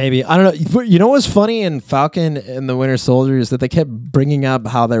 Maybe. I don't know. You know what's funny in Falcon and the Winter Soldier is that they kept bringing up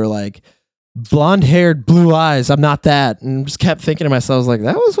how they were like blonde-haired, blue eyes. I'm not that, and just kept thinking to myself, like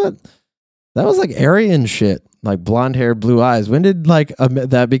that was like Aryan shit, like blonde hair, blue eyes. When did like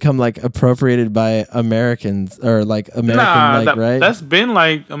that become like appropriated by Americans or like American right? That's been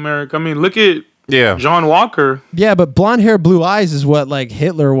like America. I mean, look at John Walker. Yeah, but blonde hair, blue eyes is what like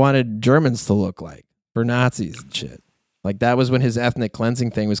Hitler wanted Germans to look like for Nazis and shit. Like that was when his ethnic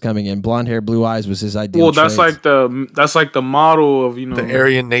cleansing thing was coming in. Blonde hair, blue eyes was his ideal. Well, that's like the model of the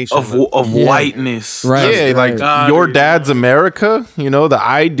Aryan nation of whiteness, right? Yeah, like your dad's America. You know, the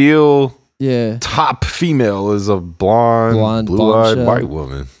ideal top female is a blonde blue-eyed white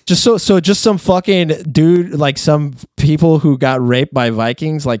woman. Just just some fucking dude, like some people who got raped by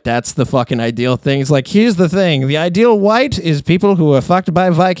Vikings, like that's the fucking ideal thing. It's like, here's the thing, the ideal white is people who are fucked by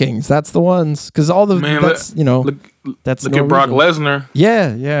Vikings. That's the ones, because all the look at Brock Lesnar.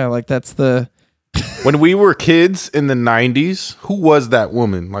 Yeah, like that's the. When we were kids in the 90s, who was that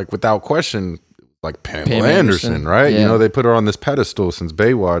woman? Like without question, like Pamela Anderson, right? Yeah. You know, they put her on this pedestal since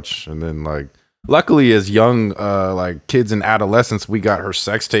Baywatch, and then like luckily as young like kids and adolescents, we got her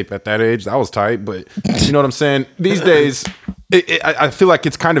sex tape at that age. That was tight, but you know what I'm saying? These days, I feel like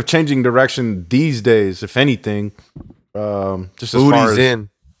it's kind of changing direction these days, if anything. Just as far as in.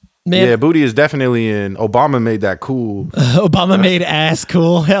 Man. Yeah, booty is definitely in. Obama made that cool. Obama made ass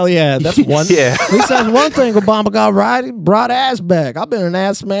cool. Hell yeah. That's one. Yeah. At least that's one thing Obama got right. He brought ass back. I've been an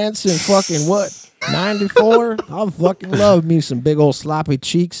ass man since fucking what? 94? I fucking love me some big old sloppy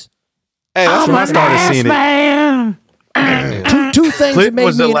cheeks. Hey, that's when I started seeing man. it. Two things Clint that made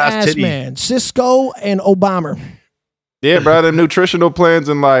was the me an last ass titty. man. Cisco and Obama. Yeah, bro, them nutritional plans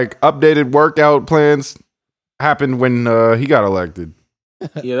and like updated workout plans happened when he got elected.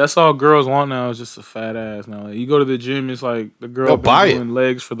 Yeah, that's all girls want now is just a fat ass now. Like, you go to the gym, it's like the girl been doing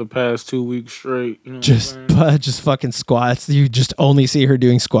legs for the past 2 weeks straight. You know just fucking squats. You just only see her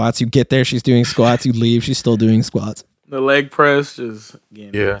doing squats. You get there, she's doing squats. You leave, she's still doing squats. The leg press just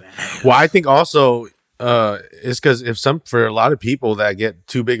Well, I think also it's because for a lot of people that get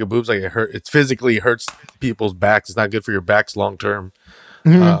too big of boobs, like it physically hurts people's backs. It's not good for your backs long term.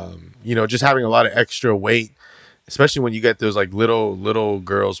 Mm-hmm. You know, just having a lot of extra weight. Especially when you get those like little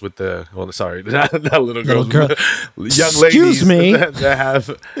girls with not little girls, young ladies that have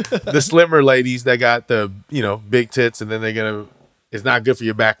the slimmer ladies that got the big tits, and then it's not good for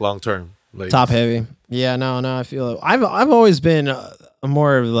your back long term. Top heavy, yeah, no, I feel it. I've always been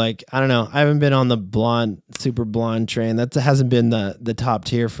more of like, I don't know, I haven't been on the super blonde train. That hasn't been the top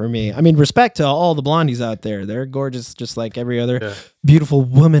tier for me. I mean, respect to all the blondies out there, they're gorgeous, just like every other beautiful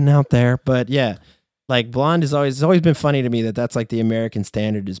woman out there. But yeah. Like blonde it's always been funny to me that's like the American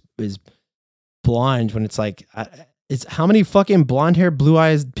standard is blonde, when it's like it's how many fucking blonde hair, blue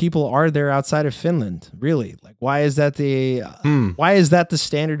eyes people are there outside of Finland? Really? Like why is that the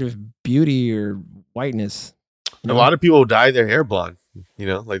standard of beauty or whiteness? A lot of people dye their hair blonde.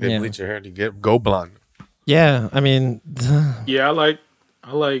 Like they bleach their hair to go blonde. Yeah, I mean, yeah,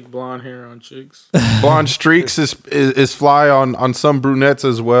 I like blonde hair on chicks. Blonde streaks is fly on some brunettes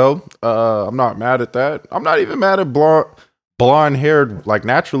as well. I'm not mad at that. I'm not even mad at blonde haired, like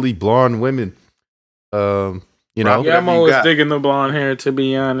naturally blonde women. You know, I'm always digging the blonde hair, to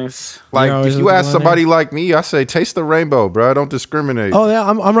be honest. Like if you ask somebody like me, I say taste the rainbow, bro. Don't discriminate. Oh yeah,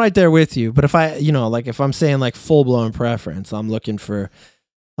 I'm right there with you. But if if I'm saying like full blown preference, I'm looking for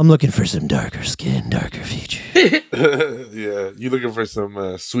I'm looking for some darker skin, darker features. Yeah, you looking for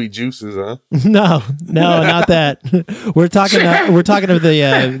some sweet juices, huh? No, not that. We're talking of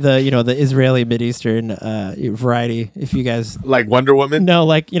the Israeli Mideastern variety. If you guys like Wonder Woman, no,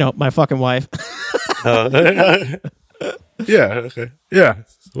 like my fucking wife. Yeah, okay, yeah,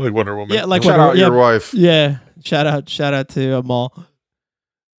 like Wonder Woman. Yeah, like Shout out your wife. Yeah, shout out to Amal.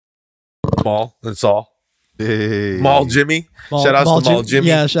 Maul and Saul. Hey. Maul Jimmy. Shout out to Maul Jimmy.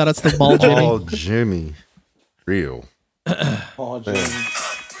 Yeah, shout outs to Maul Jimmy. Maul Jimmy. Real.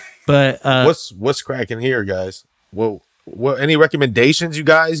 But what's cracking here, guys? What any recommendations you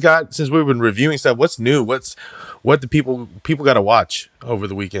guys got since we've been reviewing stuff? What's new? What the people got to watch over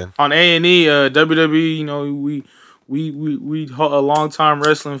the weekend on A&E? WWE. You know, we a long time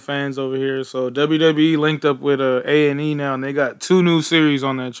wrestling fans over here. So WWE linked up with A&E now, and they got 2 new series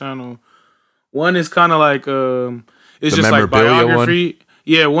on that channel. One is kind of like it's just like biography. One?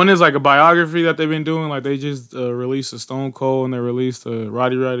 Yeah, one is like a biography that they've been doing. Like they just released a Stone Cold and they released a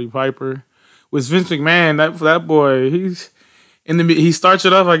Roddy Piper. With Vince McMahon, that boy, he starts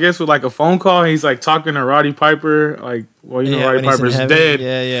it off, I guess, with like a phone call. He's like talking to Roddy Piper, like, well, Roddy Piper's dead.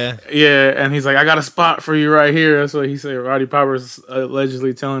 Yeah, and he's like, I got a spot for you right here. That's what he said. Roddy Piper's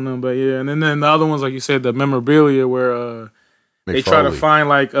allegedly telling them, but yeah, and then the other ones, like you said, the memorabilia where they try to find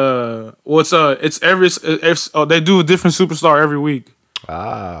like they do a different superstar every week.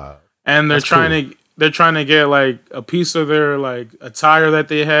 And they're trying to get like a piece of their like attire that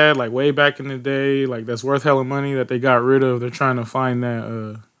they had like way back in the day, like that's worth hella money that they got rid of. They're trying to find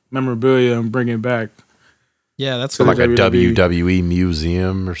that memorabilia and bring it back. Yeah, that's so like a WWE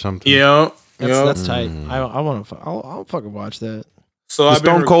museum or something. Yeah, that's tight. I'll fucking watch that. So the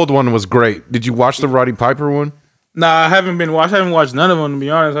Stone Cold one was great. Did you watch the Roddy Piper one? Nah, I haven't watched none of them, to be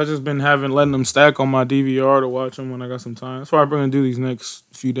honest. I just been letting them stack on my DVR to watch them when I got some time. That's why I'm going to do these next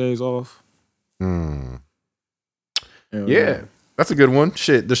few days off. Yeah, that's a good one.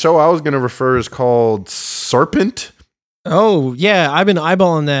 Shit, the show I was going to refer is called Serpent. Oh, yeah, I've been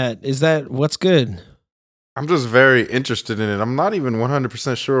eyeballing that. Is that what's good? I'm just very interested in it. I'm not even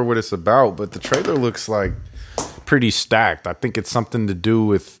 100% sure what it's about, but the trailer looks like pretty stacked. I think it's something to do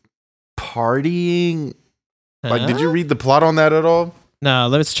with partying. Like, did you read the plot on that at all? No,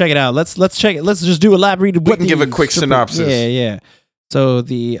 let's check it out. Let's check it. Let's just do a live read. We can give a quick synopsis. Yeah. So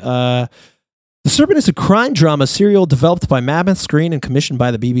the Serpent is a crime drama serial developed by Mammoth Screen and commissioned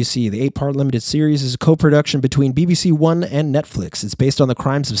by the BBC. The 8-part limited series is a co-production between BBC One and Netflix. It's based on the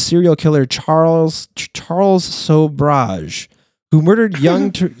crimes of serial killer Charles Sobrage, who murdered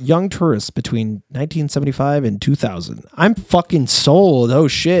young tourists between 1975 and 2000. I'm fucking sold. Oh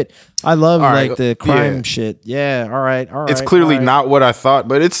shit. I love the crime shit. Yeah, all right. It's clearly not what I thought,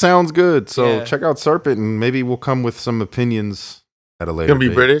 but it sounds good. So check out Serpent and maybe we'll come with some opinions at a later date. It's gonna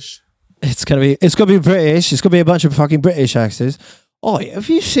be British? It's gonna be British. It's gonna be a bunch of fucking British actors. Oh, have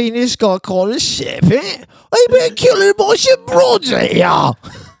you seen this guy called a Serpent? I've been killing a bunch of broads here.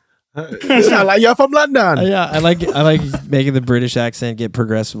 It's not like you're from London. Yeah, I like making the British accent get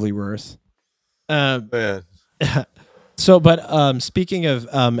progressively worse. So, but speaking of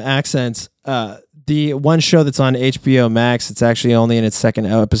accents, the one show that's on HBO Max, it's actually only in its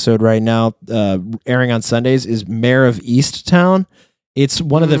 2nd episode right now, airing on Sundays, is Mayor of Easttown. It's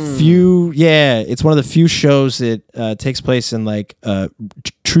one of the few, it's one of the few shows that takes place in like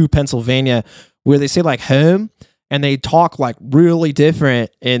true Pennsylvania, where they say like home. And they talk like really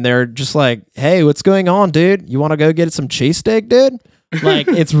different, and they're just like, "Hey, what's going on, dude? You want to go get some cheesesteak, dude?" Like,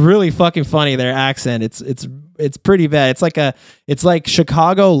 it's really fucking funny. Their accent, it's pretty bad. It's like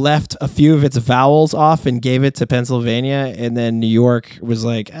Chicago left a few of its vowels off and gave it to Pennsylvania, and then New York was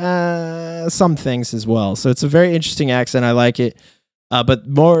like, some things as well. So it's a very interesting accent. I like it, but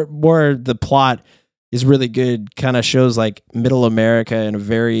more the plot is really good. Kind of shows like Middle America in a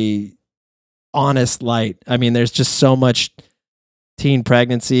very honest light. I mean, there's just so much teen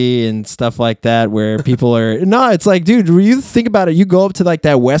pregnancy and stuff like that where people are it's like, dude, when you think about it, you go up to like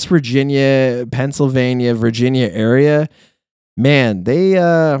that West Virginia, Pennsylvania, Virginia area, man, they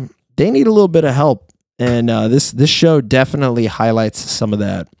need a little bit of help, and this show definitely highlights some of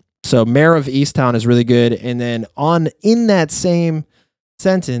that. So Mayor of Easttown is really good. And then in that same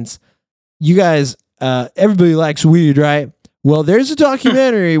sentence, you guys, everybody likes weed, right? Well, there's a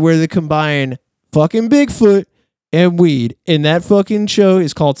documentary where they combine fucking Bigfoot and weed. And that fucking show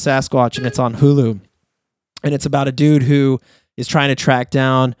is called Sasquatch, and it's on Hulu. And it's about a dude who is trying to track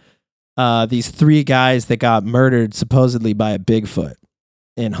down these 3 guys that got murdered supposedly by a Bigfoot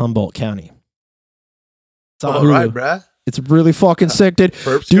in Humboldt County. It's on Hulu. All right, bruh. It's really fucking sick, dude.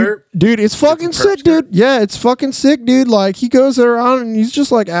 Dude, it's fucking sick, dude. Yeah, it's fucking sick, dude. Like, he goes around and he's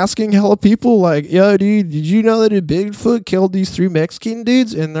just like asking hella people, like, yo, dude, did you know that a Bigfoot killed these 3 Mexican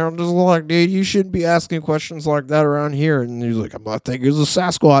dudes? And they're just like, dude, you shouldn't be asking questions like that around here. And he's like, I think it was a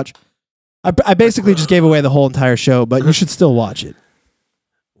Sasquatch. I basically just gave away the whole entire show, but you should still watch it.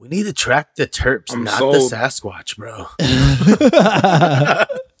 We need to track the Terps, not sold. the Sasquatch, bro.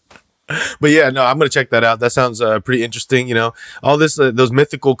 But yeah, no, I'm gonna check that out. That sounds pretty interesting. You know, all this, those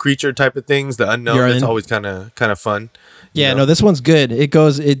mythical creature type of things, the unknown. It's always kind of fun. Yeah, no, this one's good. It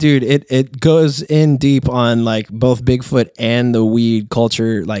goes in deep on like both Bigfoot and the weed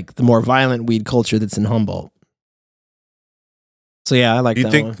culture, like the more violent weed culture that's in Humboldt. So yeah, I like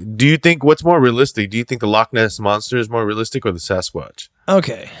that one. Do you think what's more realistic? Do you think the Loch Ness Monster is more realistic or the Sasquatch?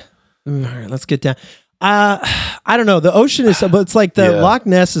 Okay, all right, let's get down. I don't know. The ocean is, but it's like the Loch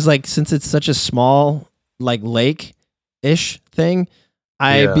Ness is like, since it's such a small like lake-ish thing,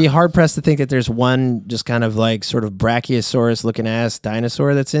 I'd be hard pressed to think that there's one just kind of like sort of brachiosaurus looking ass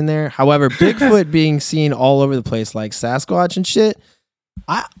dinosaur that's in there. However, Bigfoot being seen all over the place, like Sasquatch and shit,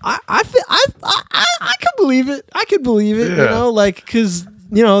 I could believe it. I could believe it. You know, like, because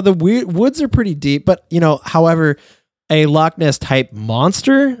you know the woods are pretty deep, but you know, however, a Loch Ness type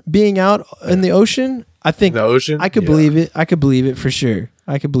monster being out in the ocean. I think the ocean. I could believe it. I could believe it for sure.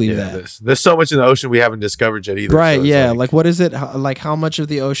 I could believe that. There's so much in the ocean we haven't discovered yet either. Right? So yeah. Like, what is it? Like, how much of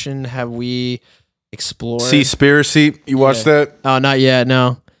the ocean have we explored? Seaspiracy. You watched that? Oh, not yet.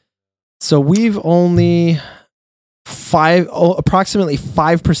 No. So we've only approximately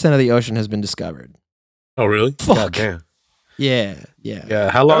 5% of the ocean has been discovered. Oh, really? Fuck. God damn. Yeah.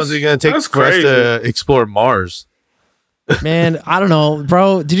 How long is it going to take for us to explore Mars? Man, I don't know,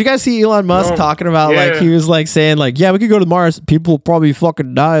 bro. Did you guys see Elon Musk talking about like he was like saying like, yeah, we could go to Mars. People will probably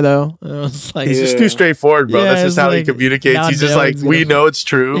fucking die though. And I was like, he's just too straightforward, bro. That's just how like, he communicates. He's just like, we know it's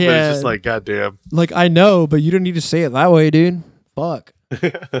true, but it's just like, goddamn. Like, I know, but you don't need to say it that way, dude. Fuck.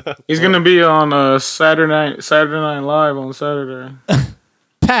 He's gonna be on Saturday Night Live on Saturday.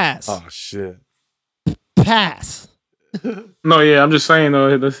 Pass. Oh shit. Pass. No, yeah, I'm just saying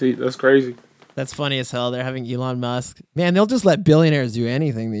though. That's crazy. That's funny as hell. They're having Elon Musk. Man, they'll just let billionaires do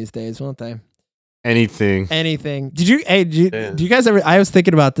anything these days, won't they? Anything. Did you guys ever? I was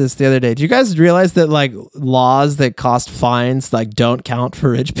thinking about this the other day. Do you guys realize that like laws that cost fines like don't count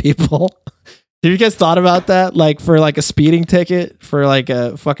for rich people? Have you guys thought about that? Like for like a speeding ticket for like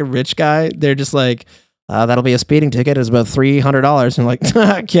a fucking rich guy, they're just like, that'll be a speeding ticket. It's about $300. And like,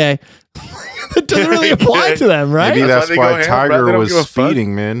 okay. It doesn't really apply to them, right? Maybe that's why Tiger was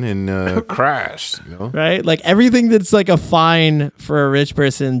speeding, man, and crashed, you know? Right? Like everything that's like a fine for a rich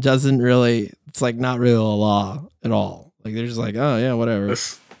person doesn't really, it's like not really a law at all. Like they're just like, oh yeah, whatever.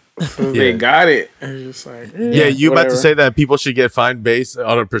 They got it. It's just like, you about to say that people should get fined based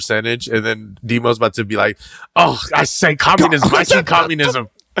on a percentage, and then Demo's about to be like, oh, I say communism. I say communism.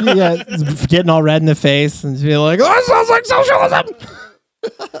 Yeah, getting all red in the face and be like, oh, it sounds like socialism.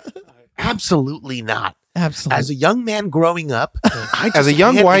 Absolutely not. Absolutely. As a young man growing up, as a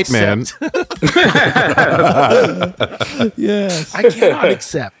young white man, yes, I cannot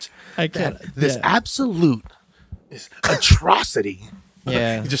accept this yeah. absolute atrocity.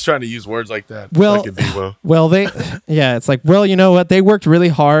 Yeah, He's just trying to use words like that. Well, it's like, well, you know what? They worked really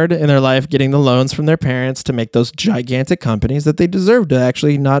hard in their life getting the loans from their parents to make those gigantic companies that they deserve to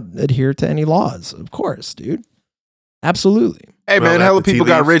actually not adhere to any laws. Of course, dude. Absolutely. Hey, man, hella people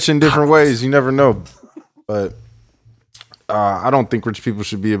got rich in different ways. You never know. But I don't think rich people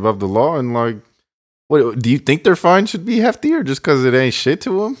should be above the law. And like, what do you think their fine should be heftier just because it ain't shit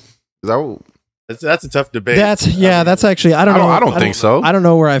to them? That's a tough debate. That's actually, I don't know. I don't think so. I don't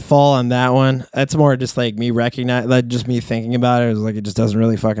know where I fall on that one. That's more just like me just me thinking about it. It was like, it just doesn't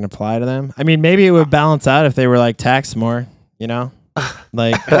really fucking apply to them. I mean, maybe it would balance out if they were like taxed more, you know?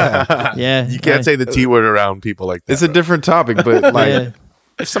 Like, yeah. You can't say the T word around people like that. It's a different topic, but like,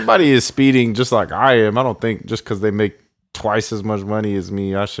 if somebody is speeding just like I am, I don't think just because they make twice as much money as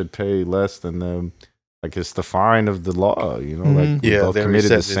me, I should pay less than them. Like, it's the fine of the law, you know? Like, we both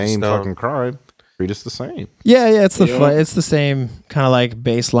committed the same fucking crime. Treat us the same. Yeah, it's the same kind of like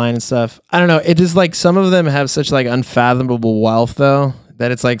baseline and stuff. I don't know. It is like some of them have such like unfathomable wealth though,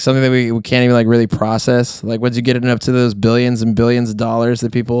 that it's like something that we can't even like really process. Like once you get it up to those billions and billions of dollars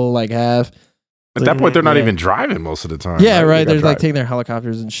that people like have. At that point, they're not even driving most of the time. Yeah, right. They're like taking their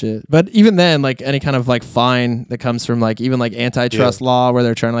helicopters and shit. But even then, like any kind of like fine that comes from like even like antitrust law where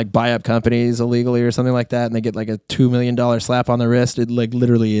they're trying to like buy up companies illegally or something like that, and they get like a $2 million slap on the wrist. It like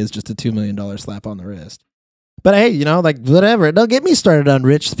literally is just a $2 million slap on the wrist. But hey, you know, like whatever. Don't get me started on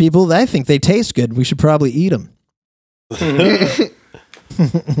rich people. I think they taste good. We should probably eat them.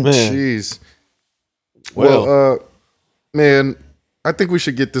 Jeez. Well, man, I think we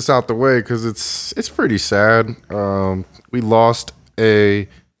should get this out the way because it's pretty sad. We lost an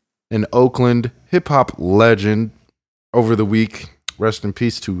Oakland hip hop legend over the week. Rest in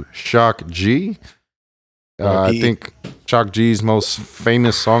peace to Shock G. I think Shock G's most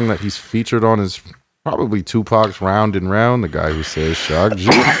famous song that he's featured on is probably Tupac's "Round and Round." The guy who says Shock G,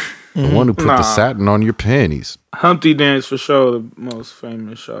 the one who put the satin on your panties. Humpty Dance for sure, the most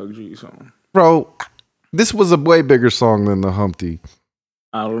famous Shock G song. Bro, this was a way bigger song than the Humpty.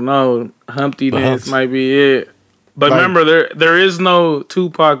 I don't know. Humpty Dance might be it. But remember, there is no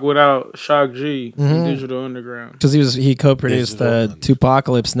Tupac without Shock G in Digital Underground. Because he co-produced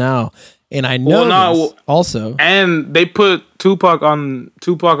Tupacalypse Now. And I know also. And they put Tupac on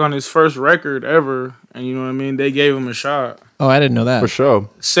his first record ever. And you know what I mean? They gave him a shot. Oh, I didn't know that. For sure.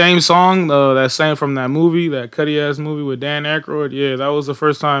 Same song, that same from that movie, that Cuddy-ass movie with Dan Aykroyd. Yeah, that was the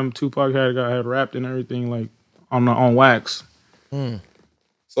first time Tupac had rapped and everything like on wax.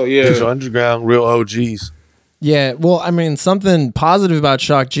 So yeah. Digital Underground, real OGs. Yeah, well, I mean, something positive about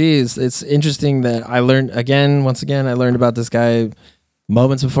Shock G is it's interesting that I learned once again, I learned about this guy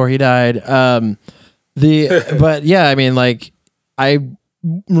moments before he died. But yeah, I mean, like, I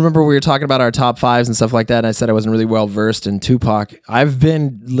remember we were talking about our top fives and stuff like that, and I said I wasn't really well versed in Tupac. I've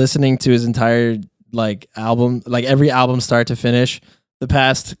been listening to his entire album, like every album start to finish the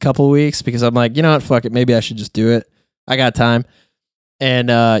past couple weeks because I'm like, you know what, fuck it, maybe I should just do it. I got time.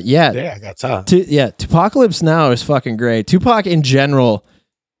 And I got time. Tupacalypse Now is fucking great. Tupac in general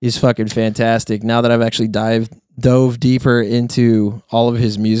is fucking fantastic. Now that I've actually dove deeper into all of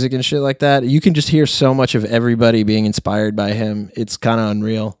his music and shit like that, you can just hear so much of everybody being inspired by him. It's kind of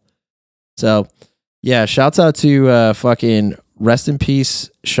unreal. So, yeah, shouts out to fucking rest in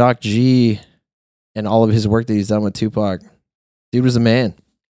peace Shock G and all of his work that he's done with Tupac. Dude was a man.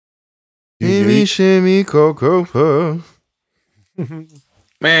 Shimmy, shimmy, cocoa.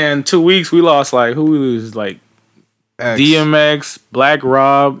 Man, 2 weeks we lost who we lose? X. DMX, Black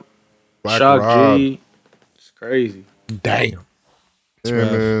Rob, Shock G. It's crazy. Damn. Yeah,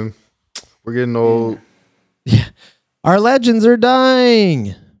 man. We're getting old. Yeah. Our legends are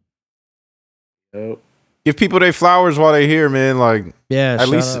dying. Yep. Give people their flowers while they're here, man. At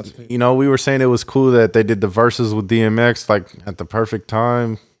least, we were saying it was cool that they did the verses with DMX at the perfect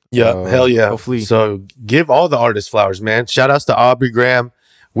time. Yeah, hell yeah. Hopefully. So give all the artists flowers, man. Shout outs to Aubrey Graham,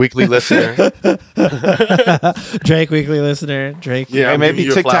 weekly listener. Drake, weekly listener. Drake. Yeah, hey, maybe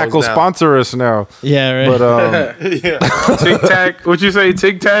Tic Tac will sponsor us now. Yeah, right. But Tic Tac. What'd you say,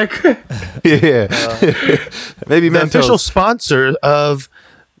 Tic Tac? Yeah. Maybe the official sponsor of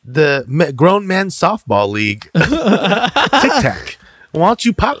the Grown Men Softball League. Tic Tac. Why don't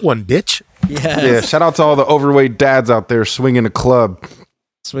you pop one, bitch? Yes. Yeah. Shout out to all the overweight dads out there swinging a club.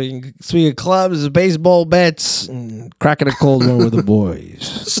 Swinging clubs, baseball bats, and cracking a cold one with the boys.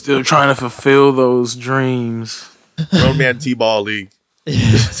 Still trying to fulfill those dreams. Grown Man T-Ball League.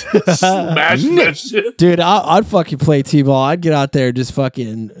 Smash that shit. Dude, I'd fucking play T-ball. I'd get out there and just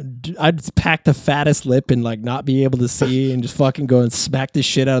fucking, I'd pack the fattest lip and not be able to see and just fucking go and smack the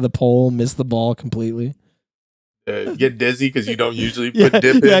shit out of the pole, miss the ball completely. Get dizzy because you don't usually put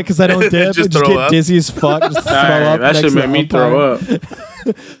dip in. Yeah, because I don't dip. Just get up. Dizzy as fuck. Just throw up. That shit made me throw up.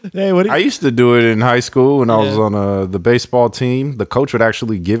 Hey, I used to do it in high school when I was on the baseball team. The coach would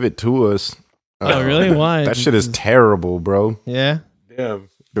actually give it to us. Oh, really? Why? That shit is terrible, bro. Yeah. Damn.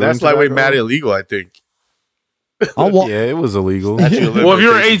 That's lightweight mad illegal, I think. Yeah, it was illegal. Well, if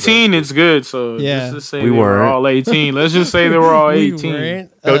you're 18, it's good. So yeah, just say we were all 18. Let's just say they were all 18.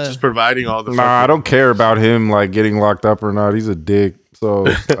 Coach is providing all the. I don't care about him getting locked up or not. He's a dick. So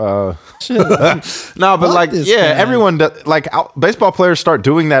no, but everyone baseball players start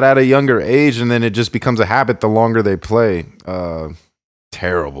doing that at a younger age, and then it just becomes a habit the longer they play.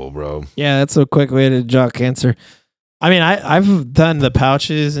 Terrible, bro. Yeah, that's a quick way to jock cancer. I mean, I've done the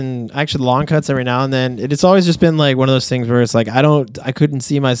pouches and actually long cuts every now and then. It's always just been one of those things where it's I couldn't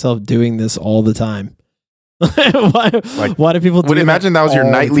see myself doing this all the time. Why do people do imagine that was your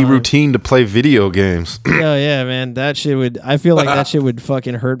nightly routine to play video games? Oh yeah, man. That shit would, I feel like that shit would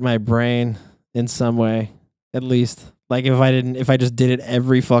fucking hurt my brain in some way, at least. If I just did it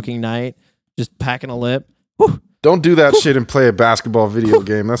every fucking night, just packing a lip. Whew. Don't do that shit and play a basketball video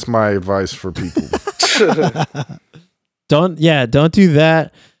game. That's my advice for people. Don't do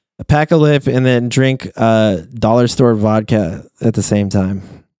that. Pack a lip and then drink dollar store vodka at the same time.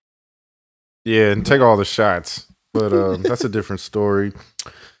 Yeah, and take all the shots. But that's a different story.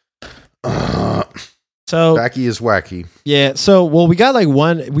 So Wacky is wacky. yeah, so we got like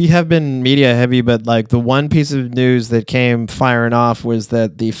we have been media heavy, but like the one piece of news that came firing off was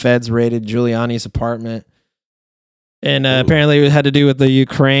that the feds raided Giuliani's apartment. And apparently it had to do with the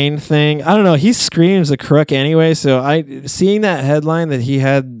Ukraine thing. I don't know. He screams a crook anyway. So seeing that headline that he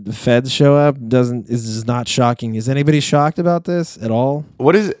had the feds show up is not shocking. Is anybody shocked about this at all?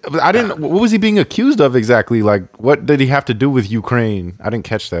 What was he being accused of exactly? Like, what did he have to do with Ukraine? I didn't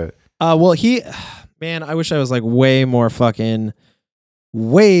catch that. Well, man, I wish I was like way more fucking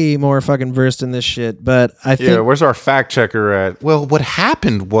versed in this shit. But I think, where's our fact checker at? Well, what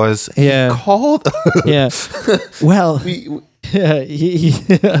happened was he called. Yeah. Well, he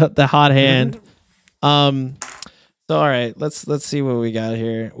the hot hand. So all right, let's see what we got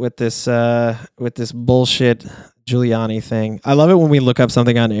here with this bullshit Giuliani thing. I love it when we look up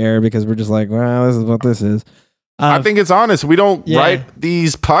something on air because we're just like, well, this is what this is. I think it's honest. We don't write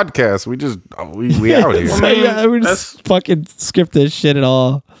these podcasts. We just we out here. We just fucking skip this shit at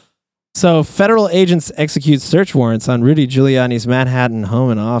all. So federal agents execute search warrants on Rudy Giuliani's Manhattan home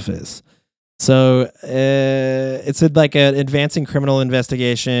and office. So it's like an advancing criminal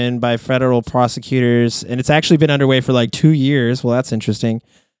investigation by federal prosecutors, and it's actually been underway for like 2 years. Well, that's interesting.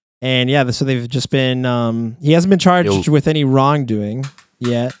 And so they've just been. He hasn't been charged with any wrongdoing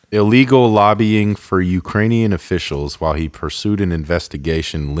yet. Illegal lobbying for Ukrainian officials while he pursued an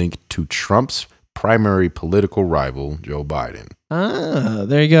investigation linked to Trump's primary political rival, Joe Biden. Ah,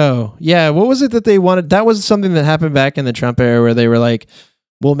 there you go. Yeah, what was it that they wanted? That was something that happened back in the Trump era where they were like,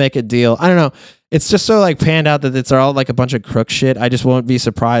 we'll make a deal. I don't know. It's just so like panned out that it's all like a bunch of crook shit. I just won't be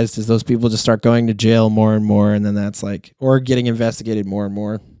surprised as those people just start going to jail more and more, and then that's like, or getting investigated more and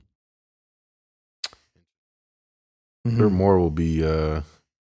more. Sure, more will be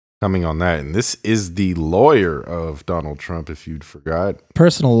coming on that. And this is the lawyer of Donald Trump, if you'd forgot.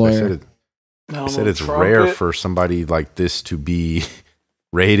 Personal lawyer. I said it's rare for somebody like this to be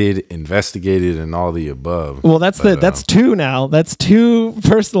raided, investigated, and all the above. Well, that's two now. That's two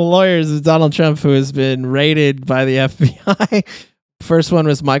personal lawyers of Donald Trump who has been raided by the FBI. First one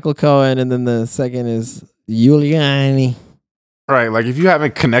was Michael Cohen, and then the second is Giuliani. Right, like if you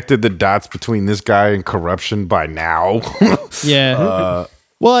haven't connected the dots between this guy and corruption by now,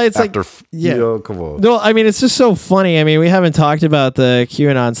 well, it's come on. No, I mean it's just so funny. I mean, we haven't talked about the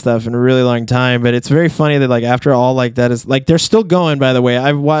QAnon stuff in a really long time, but it's very funny that like after all like that is like they're still going. By the way,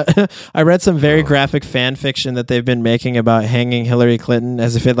 I read some very graphic fan fiction that they've been making about hanging Hillary Clinton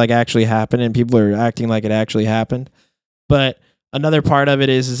as if it like actually happened, and people are acting like it actually happened. But another part of it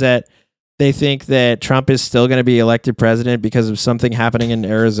is that they think that Trump is still going to be elected president because of something happening in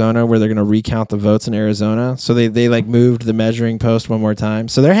Arizona where they're going to recount the votes in Arizona. So they like moved the measuring post one more time.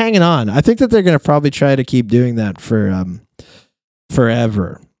 So they're hanging on. I think that they're going to probably try to keep doing that for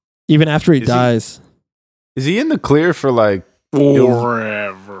forever, even after he dies. Is he in the clear for like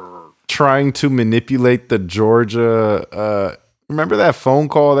forever trying to manipulate the Georgia? Remember that phone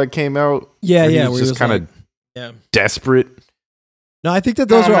call that came out? Yeah, where he was just kind of desperate. No, I think that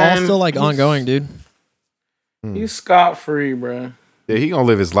those are all still like ongoing, dude. He's scot-free, bro. Yeah, he gonna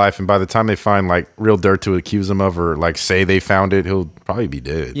live his life, and by the time they find like real dirt to accuse him of, or like say they found it, he'll probably be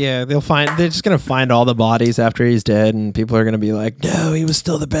dead. Yeah, they're just gonna find all the bodies after he's dead, and people are gonna be like, "No, he was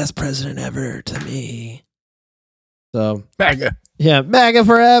still the best president ever to me." So MAGA, MAGA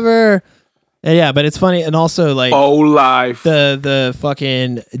forever. And yeah, but it's funny, and also like life. The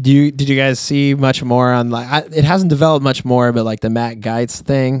fucking. Did you guys see much more on like? It hasn't developed much more, but like the Matt Gaetz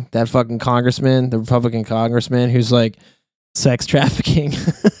thing, that fucking congressman, the Republican congressman, who's like sex trafficking.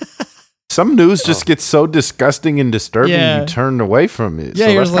 Some news just gets so disgusting and disturbing, you turn away from it. Yeah,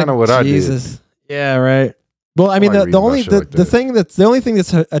 so that's kind of what Jesus. I did. Yeah, right. Well, I mean, the only thing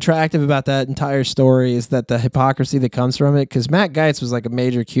that's attractive about that entire story is that the hypocrisy that comes from it. Because Matt Gaetz was like a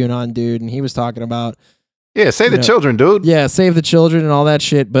major QAnon dude, and he was talking about save the children, dude. Yeah, save the children and all that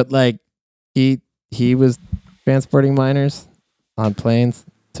shit. But like, he was transporting minors on planes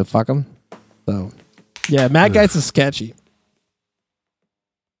to fuck them. So yeah, Matt Gaetz is sketchy.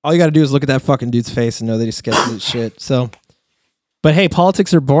 All you got to do is look at that fucking dude's face and know that he's sketchy as shit. So, but hey,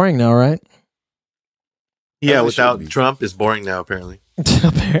 politics are boring now, right? Yeah, without Trump, it's boring now, apparently.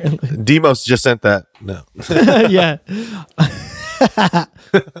 Apparently. Demos just sent that. No. Yeah.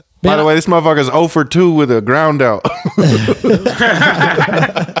 By the way, this motherfucker's 0 for 2 with a ground out.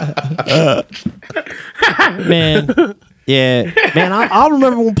 Man. Yeah. Man, I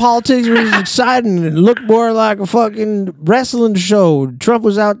remember when politics was exciting and looked more like a fucking wrestling show. Trump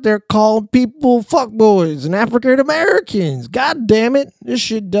was out there calling people fuckboys and African Americans. God damn it. This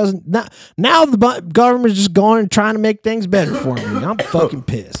shit doesn't... Now the government's just going and trying to make things better for me. I'm fucking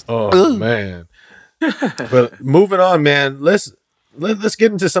pissed. Oh, man. But moving on, man. Let's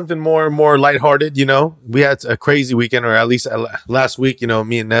get into something more lighthearted. You know, we had a crazy weekend, or at least last week. You know,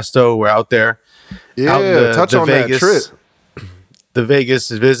 me and Nesto were out there. Yeah, touch on Vegas, that trip. The Vegas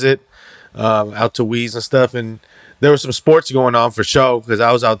visit, out to Wheeze and stuff, and there was some sports going on for show because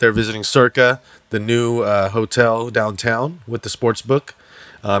I was out there visiting Circa, the new hotel downtown with the sports book.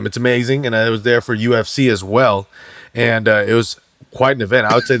 It's amazing, and I was there for UFC as well, and it was quite an event.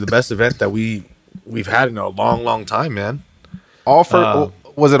 I would say the best event that we've had in a long time, man.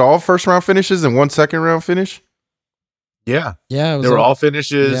 Was it all first round finishes and 1 second round finish? Yeah, yeah, they were all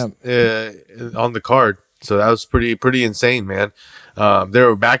finishes on the card, so that was pretty insane, man. They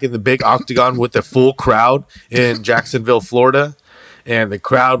were back in the big octagon with the full crowd in Jacksonville, Florida, and the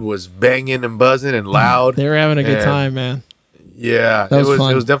crowd was banging and buzzing and loud. They were having a good time, man. Yeah, it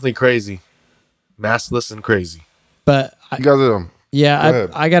was definitely crazy, maskless and crazy. But you guys,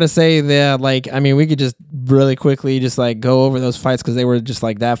 I gotta say that, like, I mean, we could just really quickly just like go over those fights because they were just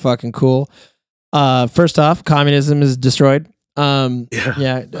like that fucking cool. First off, communism is destroyed.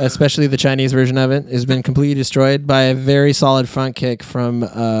 Especially the Chinese version of it has been completely destroyed by a very solid front kick from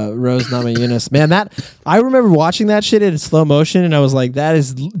Rose Namajunas. Man, that I remember watching that shit in slow motion, and I was like, that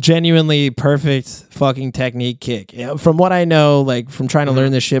is genuinely perfect fucking technique kick. You know, from what I know, like from trying to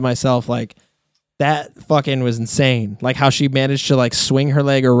learn this shit myself, like that fucking was insane. Like how she managed to like swing her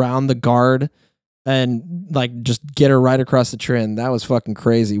leg around the guard and like just get her right across the trend. That was fucking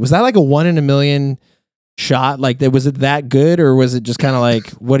crazy. Was that like a 1 in a million shot? Like, was it that good, or was it just kind of like,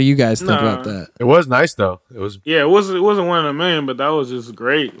 what do you guys think about that? It was nice though. It wasn't 1 in a million, but that was just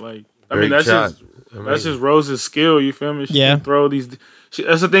great. Like, I mean, that's just Rose's skill. You feel me? She can throw these.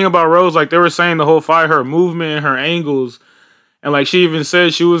 That's the thing about Rose. Like they were saying, the whole fight, her movement and her angles. And like she even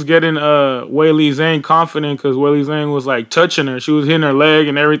said, she was getting Weili Zhang confident because Weili Zhang was like touching her. She was hitting her leg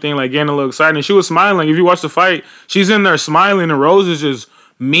and everything, like getting a little excited. And she was smiling. If you watch the fight, she's in there smiling, and Rose is just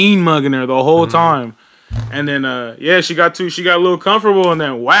mean mugging her the whole time. And then she got a little comfortable, and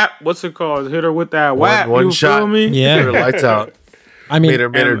then whap, what's it called? Hit her with that whap. One shot. Feel me? Yeah, hit her lights out. I mean,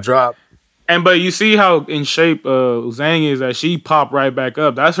 made her drop. But you see how in shape Zhang is, that she popped right back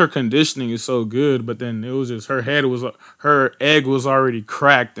up. That's her conditioning is so good. But then it was just her egg was already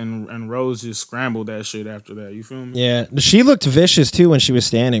cracked, and Rose just scrambled that shit after that. You feel me? Yeah, she looked vicious too when she was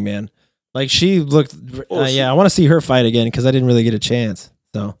standing, man. Like she looked. I want to see her fight again because I didn't really get a chance.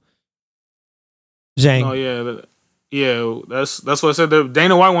 So, Zhang. Oh yeah. That's what I said.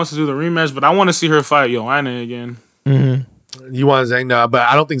 Dana White wants to do the rematch, but I want to see her fight Joanna again. Mm-hmm. You want Zhang now, but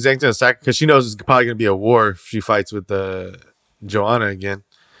I don't think Zhang's gonna sack because she knows it's probably gonna be a war if she fights with Joanna again.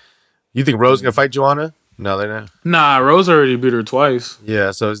 You think Rose gonna fight Joanna? No, they're not. Nah, Rose already beat her twice.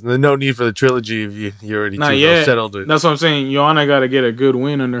 Yeah, so there's no need for the trilogy if you already settled it. That's what I'm saying. Joanna got to get a good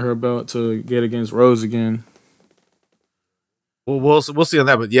win under her belt to get against Rose again. Well, we'll see on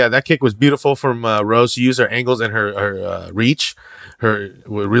that, but yeah, that kick was beautiful from Rose. She used her angles and her reach,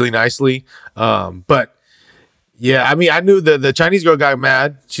 really nicely. But yeah, I mean, I knew the Chinese girl got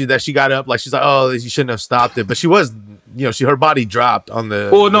mad. She got up, like she's like, oh, you shouldn't have stopped it. But she was, her body dropped on the.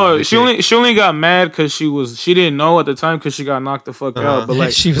 Well, no, she only got mad because she didn't know at the time because she got knocked the fuck out. But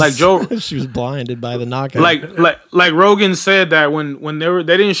like she was, like Joe, she was blinded by the knockout. Like Rogan said that when they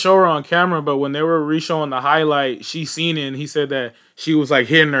didn't show her on camera, but when they were re-showing the highlight, she seen it, and he said that she was like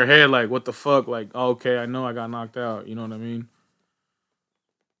hitting her head, like what the fuck, like okay, I know I got knocked out. You know what I mean?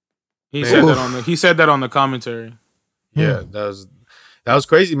 He said that on the commentary. Yeah, that was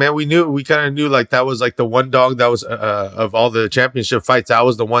crazy, man. We kind of knew like that was like the one dog that was of all the championship fights. That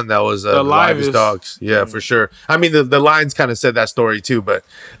was the one that was the livest dogs. Yeah, for sure. I mean, the Lions kind of said that story too, but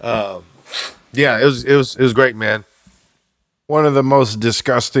yeah, it was great, man. One of the most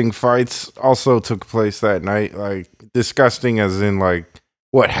disgusting fights also took place that night. Like disgusting as in like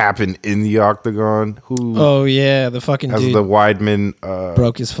what happened in the octagon. Oh yeah, the fucking as dude the Weidman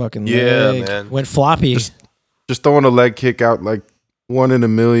broke his fucking leg. Man. Went floppy. Just throwing a leg kick out like 1 in a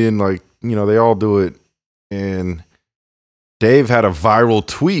million. Like they all do it. And Dave had a viral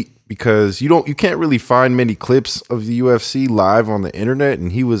tweet because you can't really find many clips of the UFC live on the internet.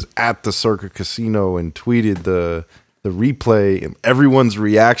 And he was at the Circa Casino and tweeted the replay, and everyone's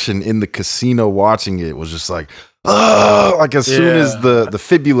reaction in the casino watching it was just like, oh, like as soon as the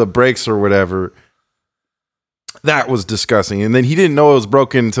fibula breaks or whatever. That was disgusting. And then he didn't know it was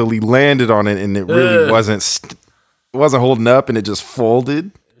broken until he landed on it, and it really wasn't holding up, and it just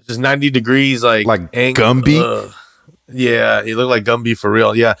folded. Just 90 degrees, like Gumby. Yeah, he looked like Gumby for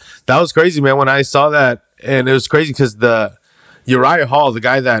real. Yeah, that was crazy, man. When I saw that, and it was crazy because the Uriah Hall, the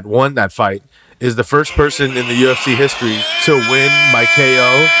guy that won that fight, is the first person in the UFC history to win by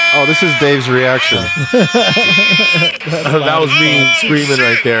KO. Oh, this is Dave's reaction. That was me screaming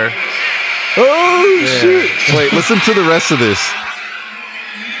right there. Oh, shit. Wait, listen to the rest of this.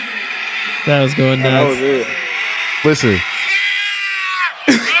 That was going nuts. That was it. Listen.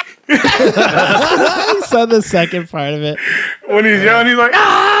 I saw the second part of it. When he's young, he's like,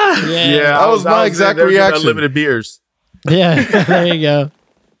 ah! Yeah, that was my exact reaction. Unlimited beers. Yeah, there you go.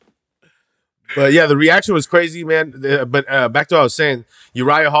 But yeah, the reaction was crazy, man. But back to what I was saying,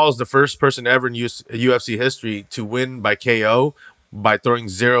 Uriah Hall is the first person ever in UFC history to win by KO by throwing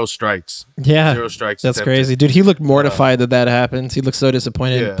 0 strikes. Yeah, 0 strikes. that's attempted. crazy, dude. He looked mortified that happened. He looked so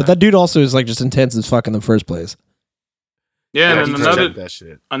disappointed. Yeah. But that dude also is like just intense as fuck in the first place. Yeah, Yeah, and he then checked that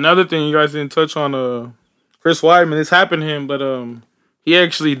shit. another thing you guys didn't touch on, Chris Weidman. This happened to him, but he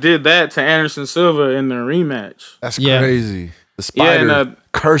actually did that to Anderson Silva in their rematch. That's Yeah. crazy. The spider and,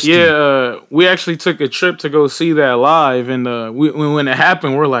 cursed Yeah, you. we actually took a trip to go see that live, and when it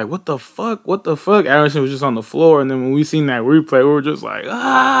happened, we're like, "What the fuck? What the fuck?" Anderson was just on the floor, and then when we seen that replay, we were just like,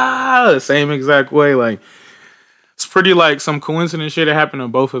 "Ah!" The same exact way. Like, it's pretty like some coincidence shit that happened to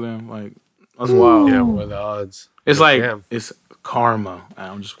both of them. Like, that's wild. Yeah, what are the odds? It's like Damn. it's karma.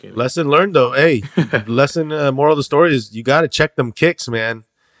 I'm just kidding. Lesson learned though. Hey, moral of the story is you got to check them kicks, man.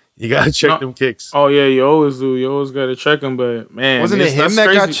 You got to check them kicks. Oh yeah, you always do. You always got to check them. But man, Wasn't it him that's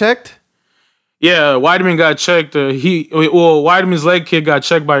that got crazy. checked? Yeah, Weidman got checked. Weidman's leg kick got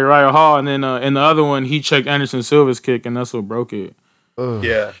checked by Uriah Hall, and then in the other one, he checked Anderson Silva's kick, and that's what broke it.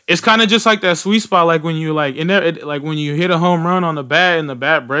 Yeah, It's kind of just like that sweet spot, like when you like like when you hit a home run on the bat and the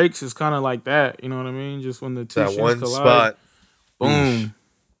bat breaks. It's kind of like that. You know what I mean? Just when the two that shins one collide, spot. boom.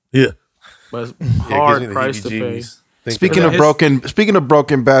 Yeah, But yeah, it gives me hard the price to pay. heebie-jeebies. Speaking of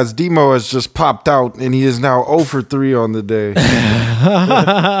broken bats, Demo has just popped out and he is now 0 for 3 on the day.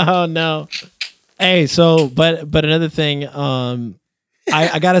 Oh no. Hey, so but another thing,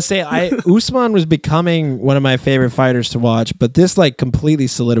 I gotta say, Usman was becoming one of my favorite fighters to watch, but this like completely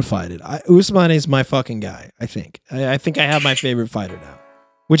solidified it. Usman is my fucking guy. I think I have my favorite fighter now,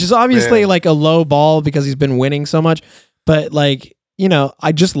 which is obviously like a low ball because he's been winning so much, but like. You know,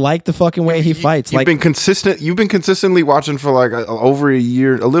 I just like the fucking way he fights. You've been consistent. You've been consistently watching for like over a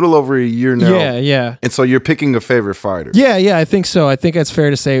year, a little over a year now. Yeah. And so you're picking a favorite fighter. Yeah, I think so. I think it's fair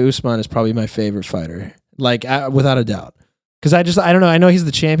to say Usman is probably my favorite fighter, like without a doubt. Because I don't know. I know he's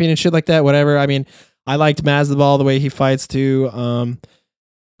the champion and shit like that. Whatever. I mean, I liked Masvidal the way he fights too.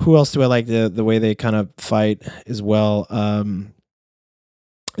 Who else do I like the way they kind of fight as well?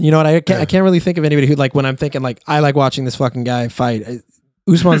 You know what? I can't really think of anybody who like when I'm thinking like I like watching this fucking guy fight.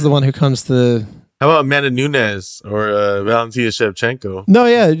 Usman's the one who comes to. How about Amanda Nunes or Valentina Shevchenko? No,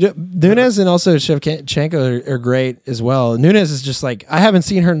 yeah, Nunes and also Shevchenko are great as well. Nunes is just like I haven't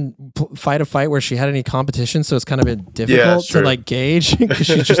seen her fight a fight where she had any competition, so it's kind of been difficult to like gauge because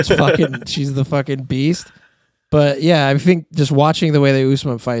she's just she's the fucking beast. But yeah, I think just watching the way that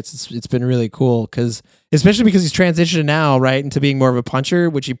Usman fights, it's been really cool because especially because he's transitioned now right into being more of a puncher,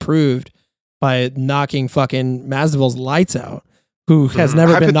 which he proved by knocking fucking Masvidal's lights out, who has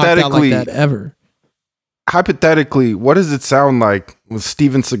never been knocked out like that ever. Hypothetically, what does it sound like when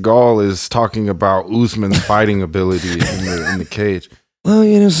Steven Seagal is talking about Usman's fighting ability in the cage? Well,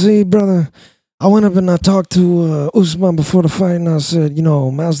 you know, see, brother, I went up and I talked to Usman before the fight, and I said, you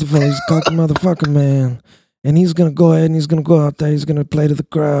know, Masvidal, he's a cocky motherfucker, man. And he's going to go ahead and he's going to go out there, he's going to play to the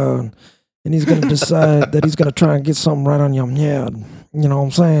crowd, and he's going to decide that he's going to try and get something right on your head. You know what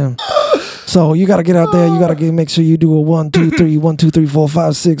I'm saying? So you got to get out there, you got to make sure you do a 1, 2, 3, 1, 2, 3, 4,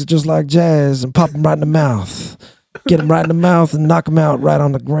 5, 6, just like Jazz, and pop him right in the mouth. Get him right in the mouth and knock him out right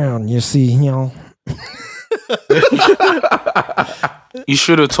on the ground. You see, you know. You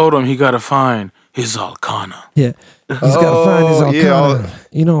should have told him he got to find his Alcana. Yeah. He's got to find his Alcana.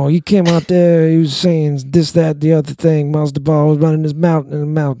 You know, he came out there, he was saying this, that, the other thing. Masvidal was running his mouth, and the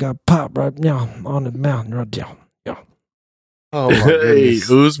mouth got popped right now on the mouth right down. Oh my Hey, goodness.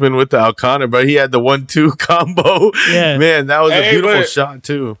 Usman with the Alcana, but he had the 1-2 combo. Yeah. Man, that was a Hey, beautiful but- shot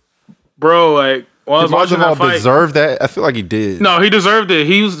too. Bro, like while I was Did watching that Masvidal fight, deserve that? I feel like he did. no, he deserved it.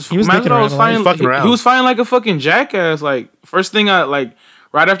 He was dicking Masvidal around was a lot. fighting. He was fucking around. He was fighting like a fucking jackass. Like first thing I like.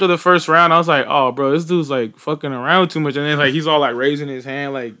 Right after the first round, I was like, "Oh, bro, this dude's like fucking around too much." And then like he's all like raising his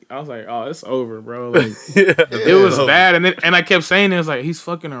hand, like I was like, "Oh, it's over, bro." Like it was bad. And I kept saying it was like he's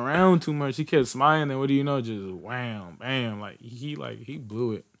fucking around too much. He kept smiling, and what do you know? Just wham, bam, like he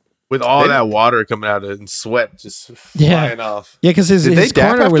blew it. with all that water coming out of it and sweat just flying off. Yeah, because his they dap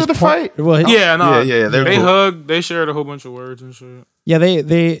corner after was the fight? Well, Yeah, no. Yeah. They Cool. hugged. They shared a whole bunch of words and shit. yeah,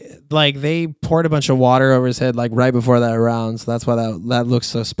 they poured a bunch of water over his head like right before that round, so that's why that looks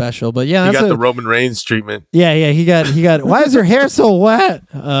so special. But yeah, He that's got the Roman Reigns treatment. yeah, he got. Why is your hair so wet?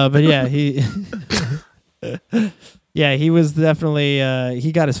 But yeah, he. Yeah, he was definitely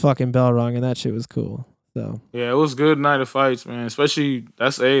he got his fucking bell rung, and that shit was cool. So Yeah, it was a good night of fights, man. Especially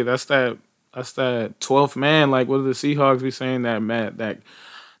that's that 12th man. Like, what do the Seahawks be saying?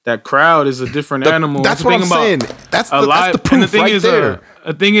 That crowd is a different animal. That's what I'm saying. That's the proof and the thing right is, there.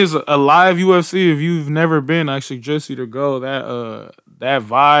 the thing is, a live UFC. If you've never been, I suggest you to go. That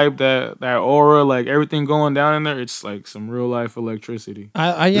vibe, that aura, like everything going down in there, it's like some real life electricity.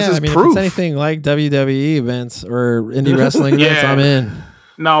 I mean, is if proof. it's anything like WWE events or indie wrestling events, I'm in.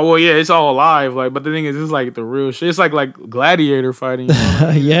 No, well, yeah, it's all live. Like, but the thing is, it's like the real shit. It's like gladiator fighting. You know what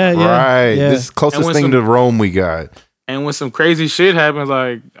I mean? Yeah. Right. Yeah. This is the closest thing to Rome we got. And when some crazy shit happens,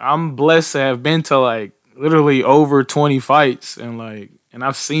 like I'm blessed to have been to like literally over 20 fights, and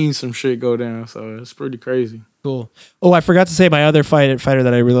I've seen some shit go down. So it's pretty crazy. Cool. Oh, I forgot to say my other fighter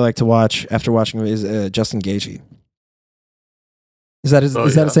that I really like to watch after watching him is Justin Gaethje. Is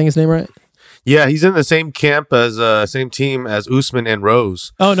that saying his name right? Yeah, he's in the same camp as same team as Usman and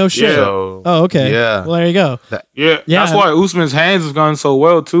Rose. Oh no shit. Yeah. So, Oh okay. Yeah. Well, there you go. Yeah, Yeah. that's why Usman's hands has gone so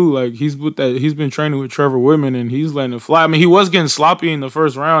well too. Like he's been training with Trevor Whitman and he's letting it fly. I mean, he was getting sloppy in the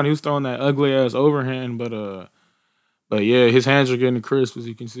first round. He was throwing that ugly ass overhand, but yeah, his hands are getting crisp as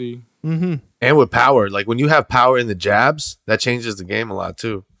you can see. Mm-hmm. And with power, like when you have power in the jabs, that changes the game a lot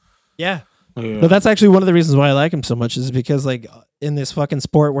too. Yeah. Yeah. But that's actually one of the reasons why I like him so much is because like in this fucking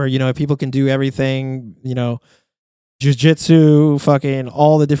sport where, you know, people can do everything, you know, jiu-jitsu, fucking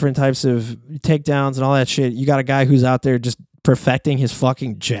all the different types of takedowns and all that shit. You got a guy who's out there just perfecting his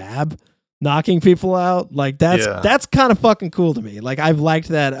fucking jab, knocking people out. Like that's kind of fucking cool to me. Like I've liked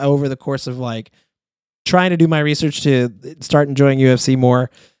that over the course of like trying to do my research to start enjoying UFC more.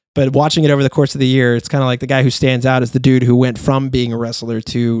 But watching it over the course of the year, it's kind of like the guy who stands out is the dude who went from being a wrestler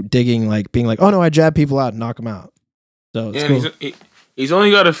to digging, like being like, oh no, I jab people out and knock them out. So it's cool. He's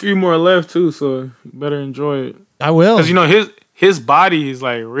only got a few more left too, so you better enjoy it. I will. Because you know his body is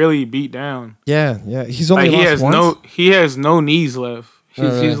like really beat down. Yeah. He's only lost once? He has no knees left.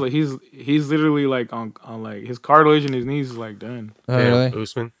 He's right. he's literally like on like his cartilage in his knees is like done. Oh, really?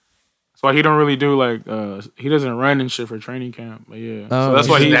 Usman. That's why he don't really do like he doesn't run and shit for training camp. But yeah, Oh, so that's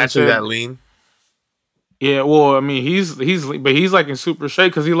why He's he naturally said- that lean. Yeah, well, I mean, he's like in super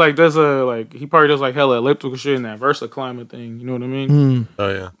shape because he like does he probably does like hella elliptical shit in that Versa climate thing. You know what I mean? Mm.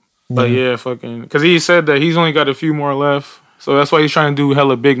 Oh yeah. But yeah, fucking, because he said that he's only got a few more left, so that's why he's trying to do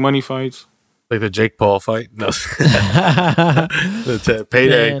hella big money fights. Like the Jake Paul fight. No.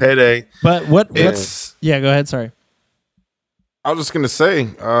 Payday. But what's It's. yeah, go ahead. Sorry. I was just gonna say,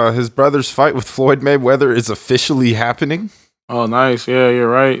 his brother's fight with Floyd Mayweather is officially happening. Oh, nice. Yeah, you're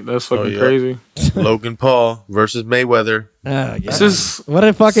right. That's fucking yeah. crazy. Logan Paul versus Mayweather. This is What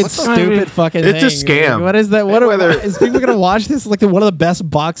a fucking What's the- stupid fucking It's a thing. scam. Like, what is that? Is people gonna watch this? Like one of the best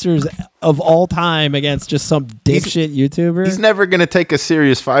boxers of all time against just some dipshit YouTuber? He's never gonna take a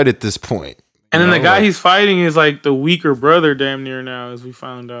serious fight at this point. and then the know, guy like- he's fighting is like the weaker brother, damn near now, as we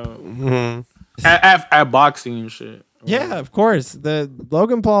found out at boxing and shit. Yeah, of course. The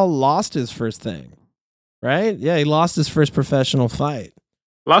Logan Paul lost his first thing, right? Yeah, he lost his first professional fight.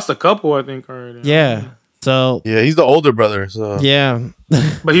 Lost a couple, I think, already. Yeah. So Yeah, he's the older brother. So yeah,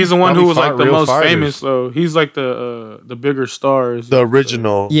 But he's the one Probably who was like fought the real most fighters. famous, though. He's like the bigger stars. the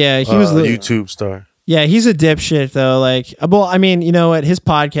original. Yeah, he was the- YouTube star. yeah, he's a dipshit though. Like, well, I mean, you know what? His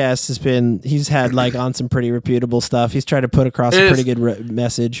podcast he's had like on some pretty reputable stuff. He's tried to put across a pretty good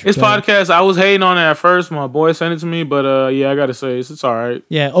message. His but- podcast, I was hating on it at first. My boy sent it to me, but yeah, I gotta say, it's all right.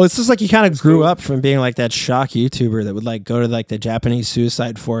 Yeah. Oh, it's just like he kind of grew up from being like that shock YouTuber that would like go to like the Japanese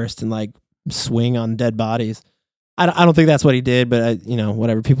suicide forest and like swing on dead bodies. I don't think that's what he did, but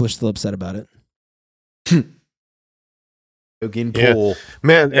whatever. People are still upset about it. Logan Yeah. Paul.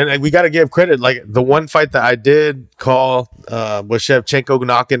 Man, and we got to give credit. Like the one fight that I did call was Shevchenko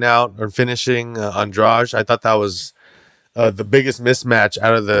knocking out or finishing Andrade. I thought that was the biggest mismatch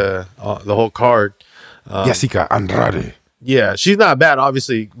out of the whole card. Jessica Andrade. Yeah, she's not bad,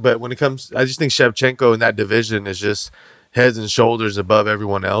 obviously, but when it comes, I just think Shevchenko in that division is just heads and shoulders above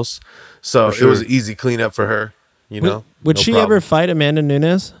everyone else. So For sure. it was an easy cleanup for her. You know, Would No she problem. ever fight Amanda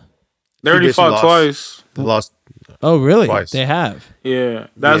Nunes? They already did, she fought lost. twice. Lost Oh, really? Twice. They have. Yeah,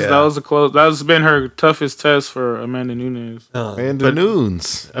 that was a close. That's been her toughest test for Amanda Nunes. Amanda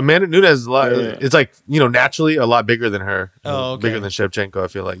Nunes. Amanda Nunes is a lot. Yeah. It's like, naturally a lot bigger than her. Oh, okay. Bigger than Shevchenko, I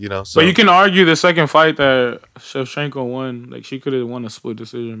feel like, So. But you can argue the second fight that Shevchenko won. Like, she could have won a split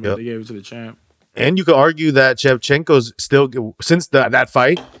decision, but they gave it to the champ. And you could argue that Shevchenko's still, since that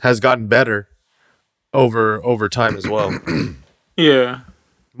fight, has gotten better over time as well. Yeah.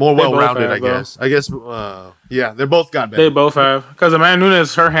 More They both well-rounded, have, I guess. Yeah, they both got better. They both have. Because Amanda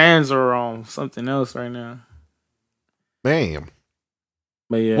Nunes, her hands are on something else right now. Man.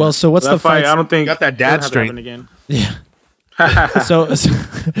 But yeah. Well, so what's that the fight? fight? I don't think Got that it'll dad have to strength. happen again. Yeah. So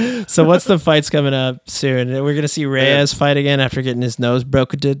what's the fights coming up soon? We're gonna see Reyes fight again after getting his nose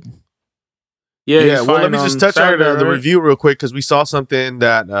broken. Yeah, Well, let me just touch on the review real quick because we saw something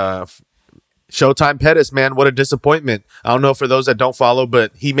that Showtime Pettis, man, what a disappointment. I don't know for those that don't follow,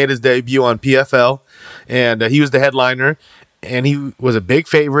 but he made his debut on PFL, and he was the headliner, and he was a big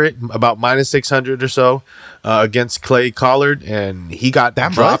favorite, about minus 600 or so, against Clay Collard, and he got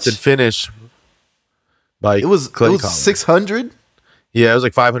That dropped much? and finished by It was Clay Collard. 600? Yeah, it was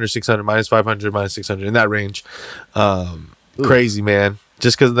like 500, 600, minus 500, minus 600, in that range. Crazy, man.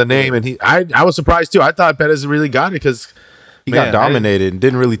 Just because of the name, and I was surprised too. I thought Pettis really got it because He got dominated and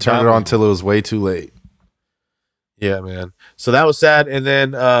didn't really turn it on until it was way too late. Yeah, man. So that was sad. And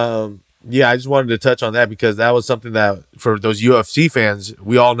then, I just wanted to touch on that because that was something that for those UFC fans,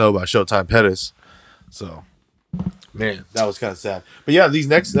 we all know about Showtime Pettis. So, man, that was kind of sad. But yeah, this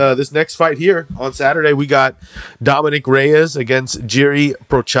next fight here on Saturday, we got Dominic Reyes against Jiri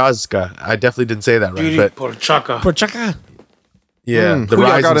Prochazka. I definitely didn't say that right, but Porchaka. yeah, the Who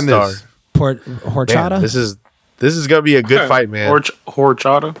y'all rising got in star. this? Horchata. Man, this is gonna be a good fight, man.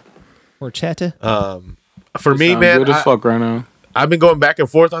 Horchata. Horchata. For me, Sound man, good as fuck right now. I've been going back and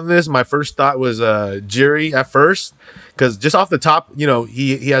forth on this. My first thought was Jiri at first, because just off the top,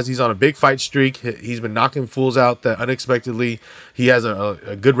 he's on a big fight streak. He's been knocking fools out that unexpectedly. He has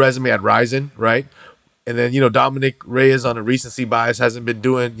a good resume at Ryzen, right? And then Dominic Reyes on a recency bias hasn't been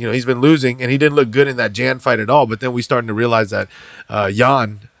doing. He's been losing, and he didn't look good in that Jan fight at all. But then we starting to realize that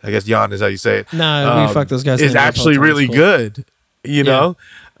Jan, I guess Jan is how you say it. Nah, we fuck those guys. Is actually really good. Yeah.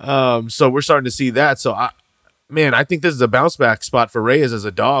 So we're starting to see that. So I think this is a bounce back spot for Reyes as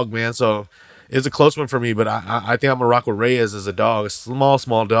a dog, man. So it's a close one for me, but I think I'm gonna rock with Reyes as a dog, a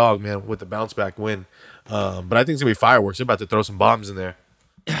small dog, man, with the bounce back win. But I think it's gonna be fireworks. They're about to throw some bombs in there.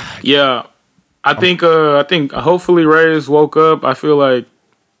 Yeah, I think hopefully Reyes woke up. I feel like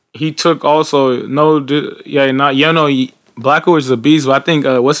he took also Blachowicz is a beast, but I think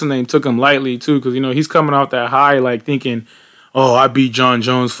what's his name took him lightly too, because he's coming out that high like thinking, oh, I beat John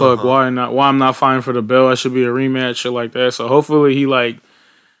Jones. Fuck, why not? Why I'm not fighting for the belt? I should be a rematch, shit like that. So hopefully he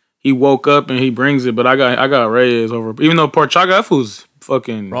woke up and he brings it. But I got Reyes over, even though Porchaga was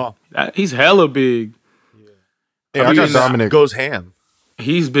fucking Raw. He's hella big. Yeah, I got Dominic. Goes ham.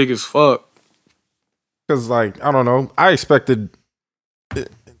 He's big as fuck. Because, I don't know. I expected,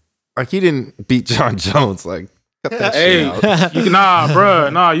 he didn't beat John Jones. Cut that Hey, shit out. you could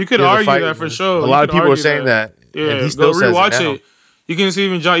Yeah, the argue fight- that for sure. A You lot of could people are argue saying that. Yeah, and he go still says rewatch it. Now. it. You can see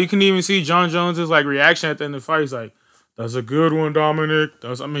even see John Jones's reaction at the end of the fight. He's like, "That's a good one, Dominic."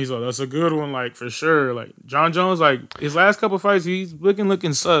 He's like, "That's a good one, for sure." John Jones, his last couple fights, he's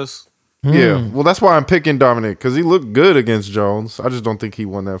looking sus. Yeah, well, that's why I'm picking Dominic, because he looked good against Jones. I just don't think he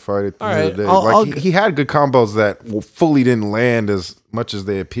won that fight at the end of the day. He had good combos that fully didn't land as much as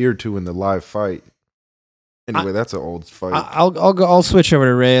they appeared to in the live fight. Anyway, that's an old fight. I'll switch over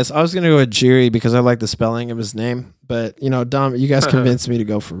to Reyes. I was gonna go with Jiri because I like the spelling of his name, but Dom, you guys convinced me to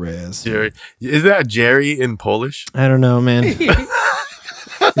go for Reyes. Jerry. Is that Jerry in Polish? I don't know, man. Is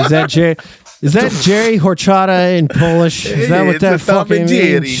that Jerry? Is that Jerry Horchata in Polish? Is that what It's that a Tom fucking and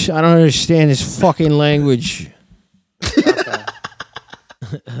Jerry. means? I don't understand his fucking language.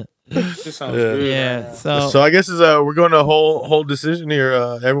 This sounds good. Yeah. So I guess we're going to a whole decision here.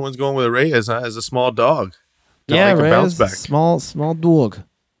 Everyone's going with Reyes as a small dog. Yeah, make a bounce Reyes, back. small dog.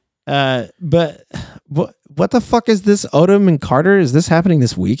 But what the fuck is this? Odom and Carter? Is this happening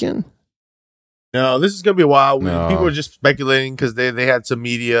this weekend? No, this is gonna be a while. No. People are just speculating because they had some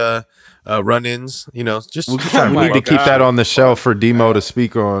media run-ins. Just we trying need to keep that on the shelf for Demo to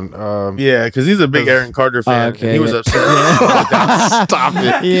speak on. Yeah, because he's a big Aaron Carter fan. Okay, and he was yeah. upset. Stop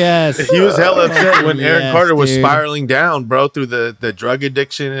it. Yes. He was hella upset when Aaron Yes, Carter was dude. spiraling down, bro, through the drug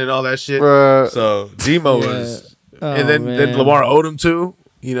addiction and all that shit. Bruh. So Demo Yeah. was, Oh, and then man. Lamar Odom too.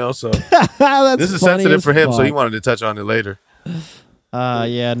 So That's this is funny sensitive as for him, so fuck. he wanted to touch on it later.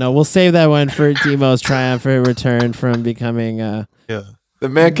 Yeah, no, we'll save that one for Demo's triumphant return from becoming Yeah. The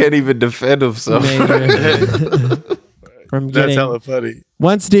man can't even defend himself. From That's getting, hella funny.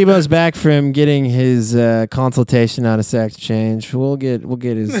 once Debo's back from getting his consultation on a sex change, we'll get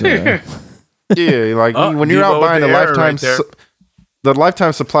his. Yeah, like when you're Debo out with buying the a error lifetime, right there. the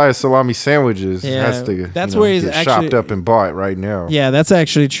lifetime supply of salami sandwiches Yeah, has to. that's where he's get actually- shopped up and bought right now. Yeah, that's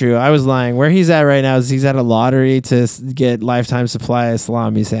actually true. I was lying. Where he's at right now is he's at a lottery to get lifetime supply of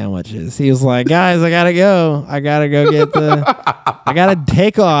salami sandwiches. He was like, guys, I gotta go. I gotta go get I gotta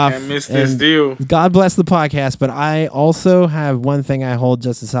take off. I missed this And deal. God bless the podcast, but I also have one thing I hold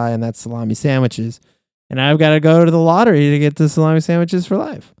just as high, and that's salami sandwiches. And I've got to go to the lottery to get the salami sandwiches for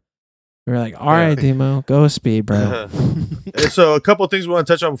life. We were like, all right, Demo, go with speed, bro. And so a couple of things we want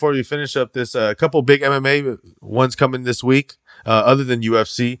to touch on before we finish up this. A couple big MMA ones coming this week. Other than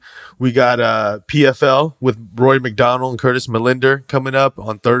UFC, we got PFL with Roy McDonald and Curtis Melinder coming up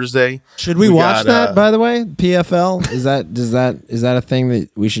on Thursday. Should we We watch got, that? By the way, PFL is that a thing that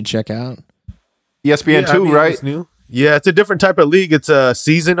we should check out? ESPN I two, mean, right? it's new. Yeah, it's a different type of league. It's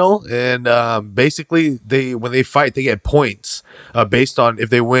seasonal, and basically, when they fight, they get points based on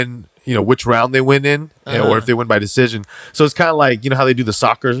if they win. Which round they win in, or if they win by decision. So it's kind of like how they do the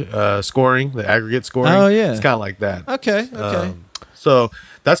soccer scoring, the aggregate scoring. Oh, yeah. It's kind of like that. Okay. So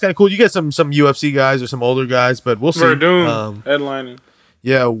that's kind of cool. You get some UFC guys or some older guys, but we'll see. Verdun headlining.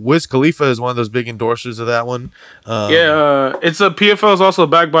 Yeah, Wiz Khalifa is one of those big endorsers of that one. It's a PFL is also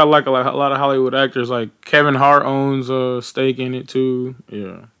backed by like a lot of Hollywood actors. Like Kevin Hart owns a stake in it too.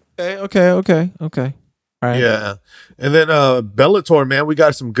 Yeah. Okay. All right. Yeah, and then Bellator, man, we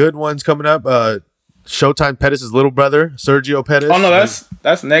got some good ones coming up. Showtime Pettis' little brother, Sergio Pettis. Oh no,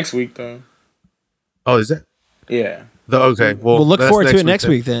 that's next week though. Oh, is that? Yeah. Okay, well, We'll look that's forward to it next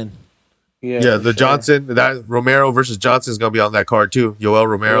then. week then. Yeah, for the sure. Johnson, that Romero versus Johnson is going to be on that card too. Yoel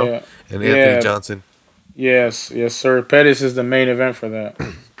Romero Yeah. and Yeah. Anthony Johnson. Yes, sir. Pettis is the main event for that.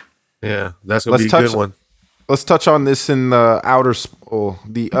 Yeah, that's going to be a good one. Let's touch on this in the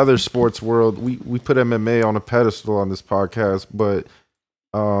the other sports world. We put MMA on a pedestal on this podcast, but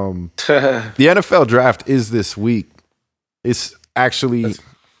the NFL draft is this week. It's actually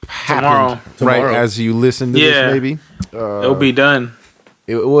happened Tomorrow. right as you listen to Yeah. this. Maybe It'll be done.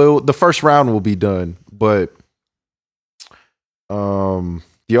 the first round will be done, but do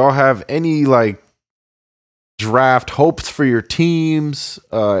y'all have any like draft hopes for your teams?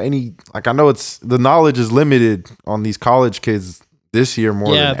 I know it's the knowledge is limited on these college kids this year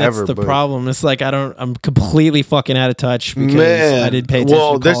more Yeah, than that's ever. the but problem. It's like I'm completely fucking out of touch because I didn't pay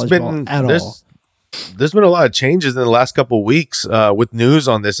attention to college ball at all. There's been a lot of changes in the last couple of weeks with news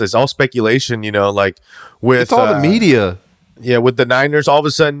on this. It's all speculation, like with it's all the media. Yeah, with the Niners, all of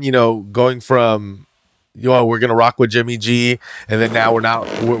a sudden, going from we're gonna rock with Jimmy G, and then now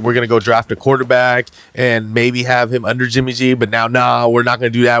we're gonna go draft a quarterback and maybe have him under Jimmy G, but now we're not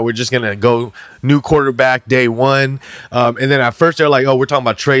gonna do that. We're just gonna go new quarterback day one. And then at first they're like, oh, we're talking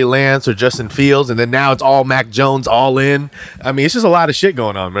about Trey Lance or Justin Fields, and then now it's all Mac Jones all in. I mean, it's just a lot of shit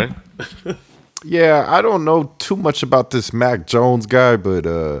going on, man. Yeah, I don't know too much about this Mac Jones guy,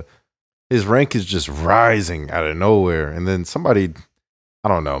 but his rank is just rising out of nowhere. And then somebody, I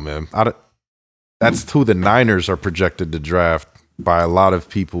don't know, man. That's who the Niners are projected to draft by a lot of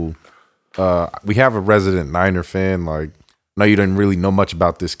people. We have a resident Niner fan. Like, I know you didn't really know much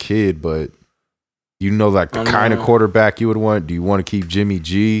about this kid, but like the kind of quarterback you would want. Do you want to keep Jimmy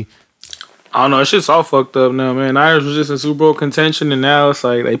G? I don't know. It's just all fucked up now, man. Niners was just in Super Bowl contention, and now it's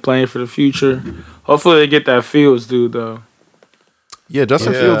like they playing for the future. Hopefully they get that Fields dude, though. Yeah,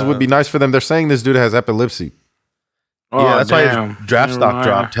 Justin Fields would be nice for them. They're saying this dude has epilepsy. Oh, Yeah, that's damn. why his draft stock Never mind.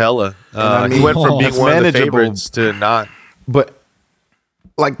 dropped hella. I He mean, went from being it's one of the manageable. favorites to not. But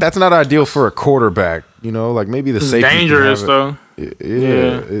like that's not ideal for a quarterback, like maybe the It's safety can dangerous, have though.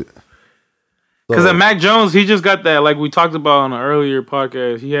 it. Because at Mac Jones, he just got that, like we talked about on an earlier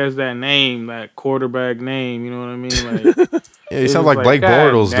podcast, he has that name, that quarterback name, you know what I mean? Like, he sounds like Blake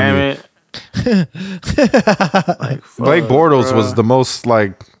Bortles to me. Blake Bortles was the most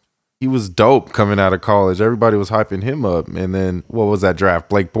he was dope coming out of college. Everybody was hyping him up. And then what was that draft?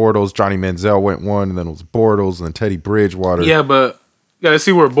 Blake Bortles, Johnny Manziel went one, and then it was Bortles and then Teddy Bridgewater. Yeah, but you gotta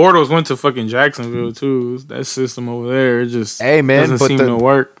see where Bortles went to fucking Jacksonville too. That system over there, it just doesn't seem to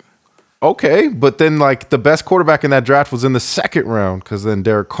work. Okay, but then the best quarterback in that draft was in the second round because then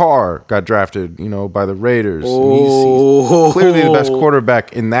Derek Carr got drafted, by the Raiders. And he's clearly the best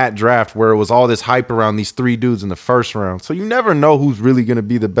quarterback in that draft where it was all this hype around these three dudes in the first round. So you never know who's really going to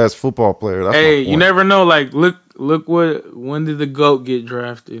be the best football player. That's Hey, you never know. Like, look when did the GOAT get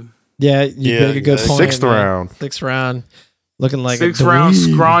drafted? Yeah, you make a good point. Sixth man. round. Sixth round. Looking like Sixth round,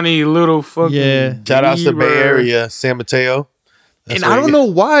 scrawny little fucking. Yeah. Shout outs to Bieber. Bay Area, San Mateo. And I don't know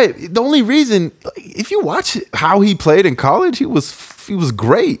why. The only reason, if you watch how he played in college, he was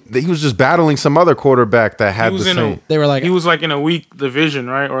great. He was just battling some other quarterback that had the same. They were like, he was like in a weak division,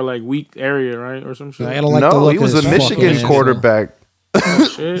 right, or like weak area, right, or some shit. I don't like no, he was a Michigan quarterback.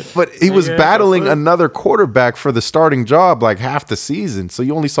 Shit. But he was battling another quarterback for the starting job like half the season, so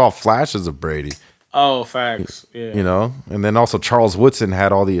you only saw flashes of Brady. Oh, facts. Yeah, you know, and then also Charles Woodson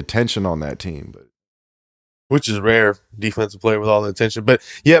had all the attention on that team, which is rare, defensive player with all the attention. But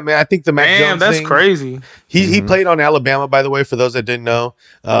yeah, man, I think the Mac Jones that's thing, crazy. He played on Alabama, by the way, for those that didn't know,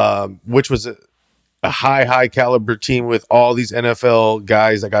 which was a high caliber team with all these NFL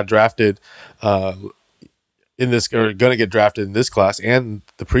guys that got drafted in this, or going to get drafted in this class and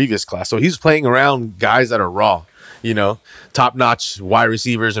the previous class. So he's playing around guys that are raw, you know, top notch wide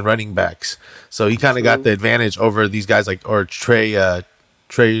receivers and running backs. So he kind of got the advantage over these guys like Trey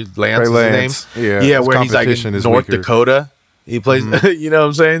Lance is his name. Yeah, where he's like in North Dakota. He plays, you know what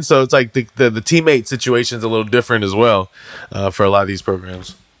I'm saying? So it's like the teammate situation is a little different as well for a lot of these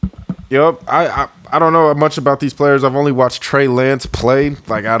programs. Yep. I don't know much about these players. I've only watched Trey Lance play,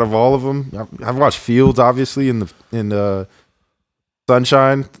 like out of all of them. I've watched Fields, obviously, in the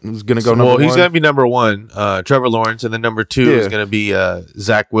Sunshine. Who's going to go number one? Well, he's going to be number one, Trevor Lawrence, and then number two is going to be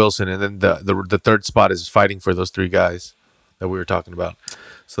Zach Wilson, and then the third spot is fighting for those three guys that we were talking about.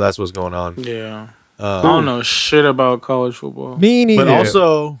 So that's what's going on. Yeah. I don't know shit about college football. Me neither. But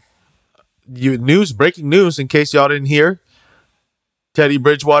also, breaking news, in case y'all didn't hear, Teddy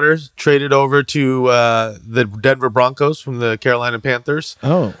Bridgewater traded over to the Denver Broncos from the Carolina Panthers.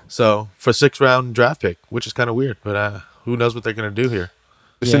 Oh. So for a 6th round draft pick, which is kind of weird, but who knows what they're going to do here.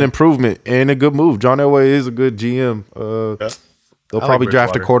 It's an improvement and a good move. John Elway is a good GM. They'll probably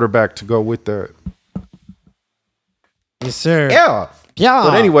draft a quarterback to go with that. Yes, sir. Yeah.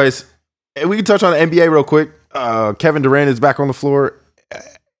 But anyways, we can touch on the NBA real quick. Kevin Durant is back on the floor.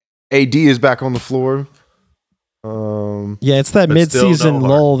 AD is back on the floor. It's that mid-season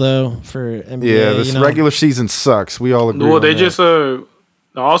lull though for NBA. Yeah, this regular season sucks. We all agree. Well, they just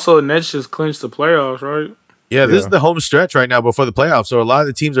also Nets just clinched the playoffs, right? Yeah, this is the home stretch right now before the playoffs. So a lot of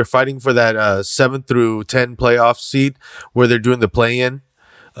the teams are fighting for that 7 through 10 playoff seed where they're doing the play-in,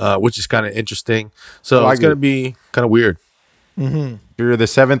 which is kind of interesting. So it's going to be kind of weird. Mm-hmm. You're the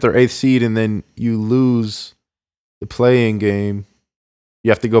 7th or 8th seed, and then you lose the play-in game. You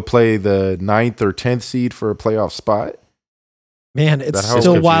have to go play the 9th or 10th seed for a playoff spot. Man, it's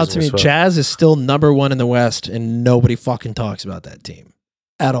still wild to me. Jazz is still number 1 in the West, and nobody fucking talks about that team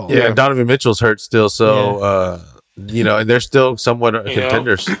at all. Yeah, Donovan Mitchell's hurt still, so and they're still somewhat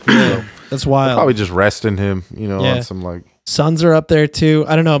contenders. Yeah, that's wild. They're probably just resting him, on some like. Suns are up there too.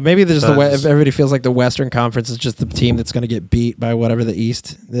 I don't know. Maybe there's everybody feels like the Western Conference is just the team that's going to get beat by whatever the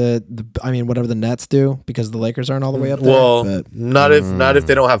East, whatever the Nets do, because the Lakers aren't all the way up there. Well, not if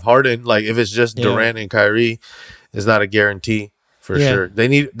they don't have Harden. Like if it's just Durant and Kyrie, it's not a guarantee for sure. They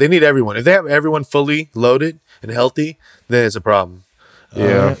need everyone. If they have everyone fully loaded and healthy, then it's a problem.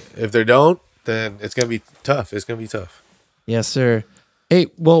 If they don't, then it's going to be tough. It's going to be tough. Yes, sir. Hey,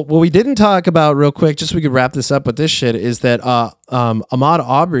 well, what we didn't talk about real quick, just so we could wrap this up with this shit, is that Ahmaud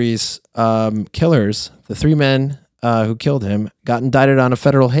Arbery's killers, the 3 men who killed him, got indicted on a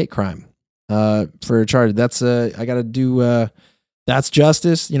federal hate crime for a charge. That's I got to do. That's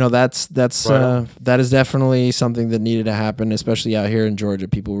justice. That is definitely something that needed to happen, especially out here in Georgia.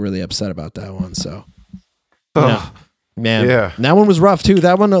 People were really upset about that one. So, man, that one was rough too.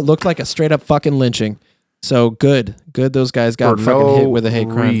 That one looked like a straight up fucking lynching. So good. Those guys got fucking hit with a hate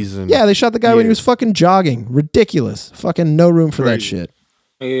crime. Yeah, they shot the guy when he was fucking jogging. Ridiculous. Fucking no room for that shit.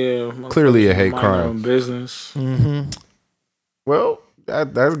 Yeah, clearly a hate crime. Business. Mm-hmm. Well,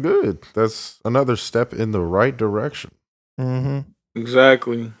 that's good. That's another step in the right direction. Mm-hmm.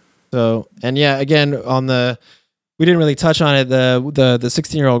 Exactly. So, and again we didn't really touch on it. The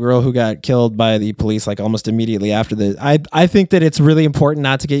 16-year-old girl who got killed by the police like almost immediately after I think that it's really important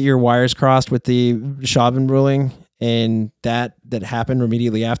not to get your wires crossed with the Chauvin ruling and that happened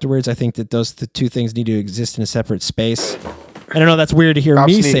immediately afterwards. I think that the two things need to exist in a separate space. I don't know. That's weird to hear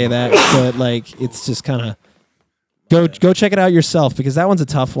me say that, but like it's just kind of go check it out yourself because that one's a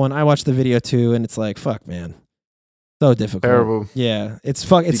tough one. I watched the video too, and it's like fuck, man. So difficult. Terrible. Yeah. It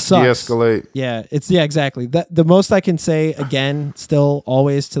sucks. De-escalate. Yeah. Exactly. That the most I can say again, still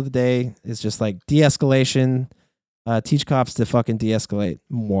always to the day is just like de-escalation. Teach cops to fucking de-escalate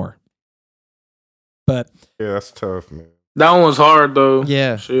more. But yeah, that's tough, man. That one was hard though.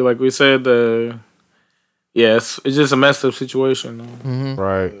 Yeah. Like we said, it's just a messed up situation. Mm-hmm.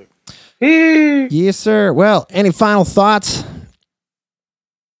 Right. Yes, sir. Well, any final thoughts?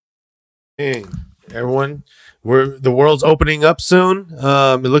 everyone. The world's opening up soon.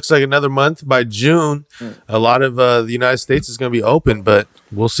 It looks like another month. By June, a lot of the United States is going to be open, but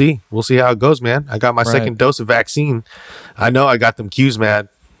we'll see. We'll see how it goes, man. I got my second dose of vaccine. I know I got them cues, man.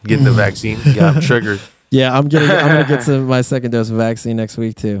 Getting the vaccine, got them triggered. Yeah, I'm gonna get my second dose of vaccine next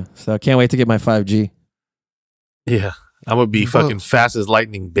week too. So I can't wait to get my 5G. Yeah, I'm gonna be fucking fast as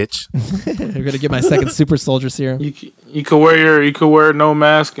lightning, bitch. I'm gonna get my second super soldier serum. You could wear no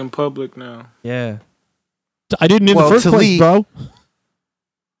mask in public now. Yeah. I didn't in the first place, bro.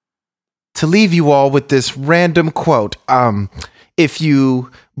 To leave you all with this random quote, if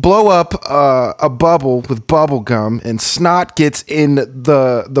you blow up a bubble with bubble gum and snot gets in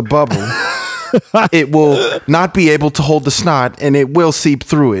the bubble, it will not be able to hold the snot and it will seep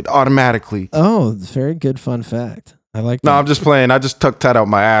through it automatically. Oh, very good fun fact. I like that. No, I'm just playing. I just took that out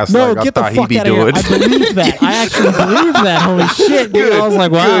my ass. No, like get I the fuck out of here. I believe that. I actually believe that. Holy shit, dude. I was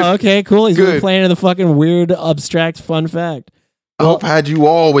like, wow, okay, cool. He's really playing in the fucking weird, abstract fun fact. I hope I had you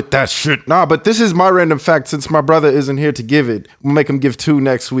all with that shit. Nah, but this is my random fact since my brother isn't here to give it. We'll make him give 2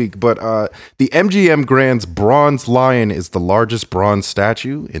 next week. But the MGM Grand's bronze lion is the largest bronze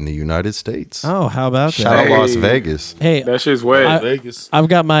statue in the United States. Oh, how about that? Shout out Las Vegas. Hey, that shit's wet. Vegas. I've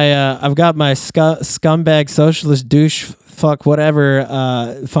got my scumbag socialist douche fuck whatever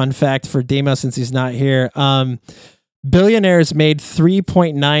fun fact for Demo since he's not here. Billionaires made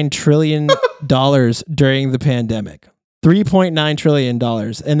 $3.9 trillion during the pandemic. $3.9 trillion.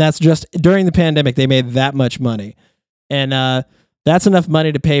 And that's just during the pandemic, they made that much money. And that's enough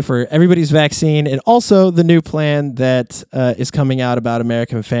money to pay for everybody's vaccine and also the new plan that is coming out about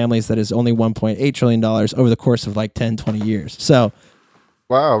American families that is only $1.8 trillion over the course of like 10, 20 years. So,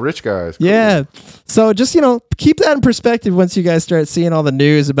 wow, rich guys. Cool. Yeah. So just, keep that in perspective once you guys start seeing all the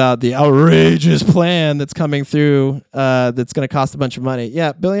news about the outrageous plan that's coming through that's going to cost a bunch of money.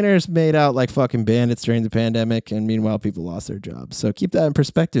 Yeah, billionaires made out like fucking bandits during the pandemic, and meanwhile, people lost their jobs. So keep that in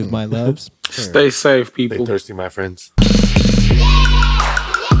perspective, my loves. Stay safe, people. Stay thirsty, my friends.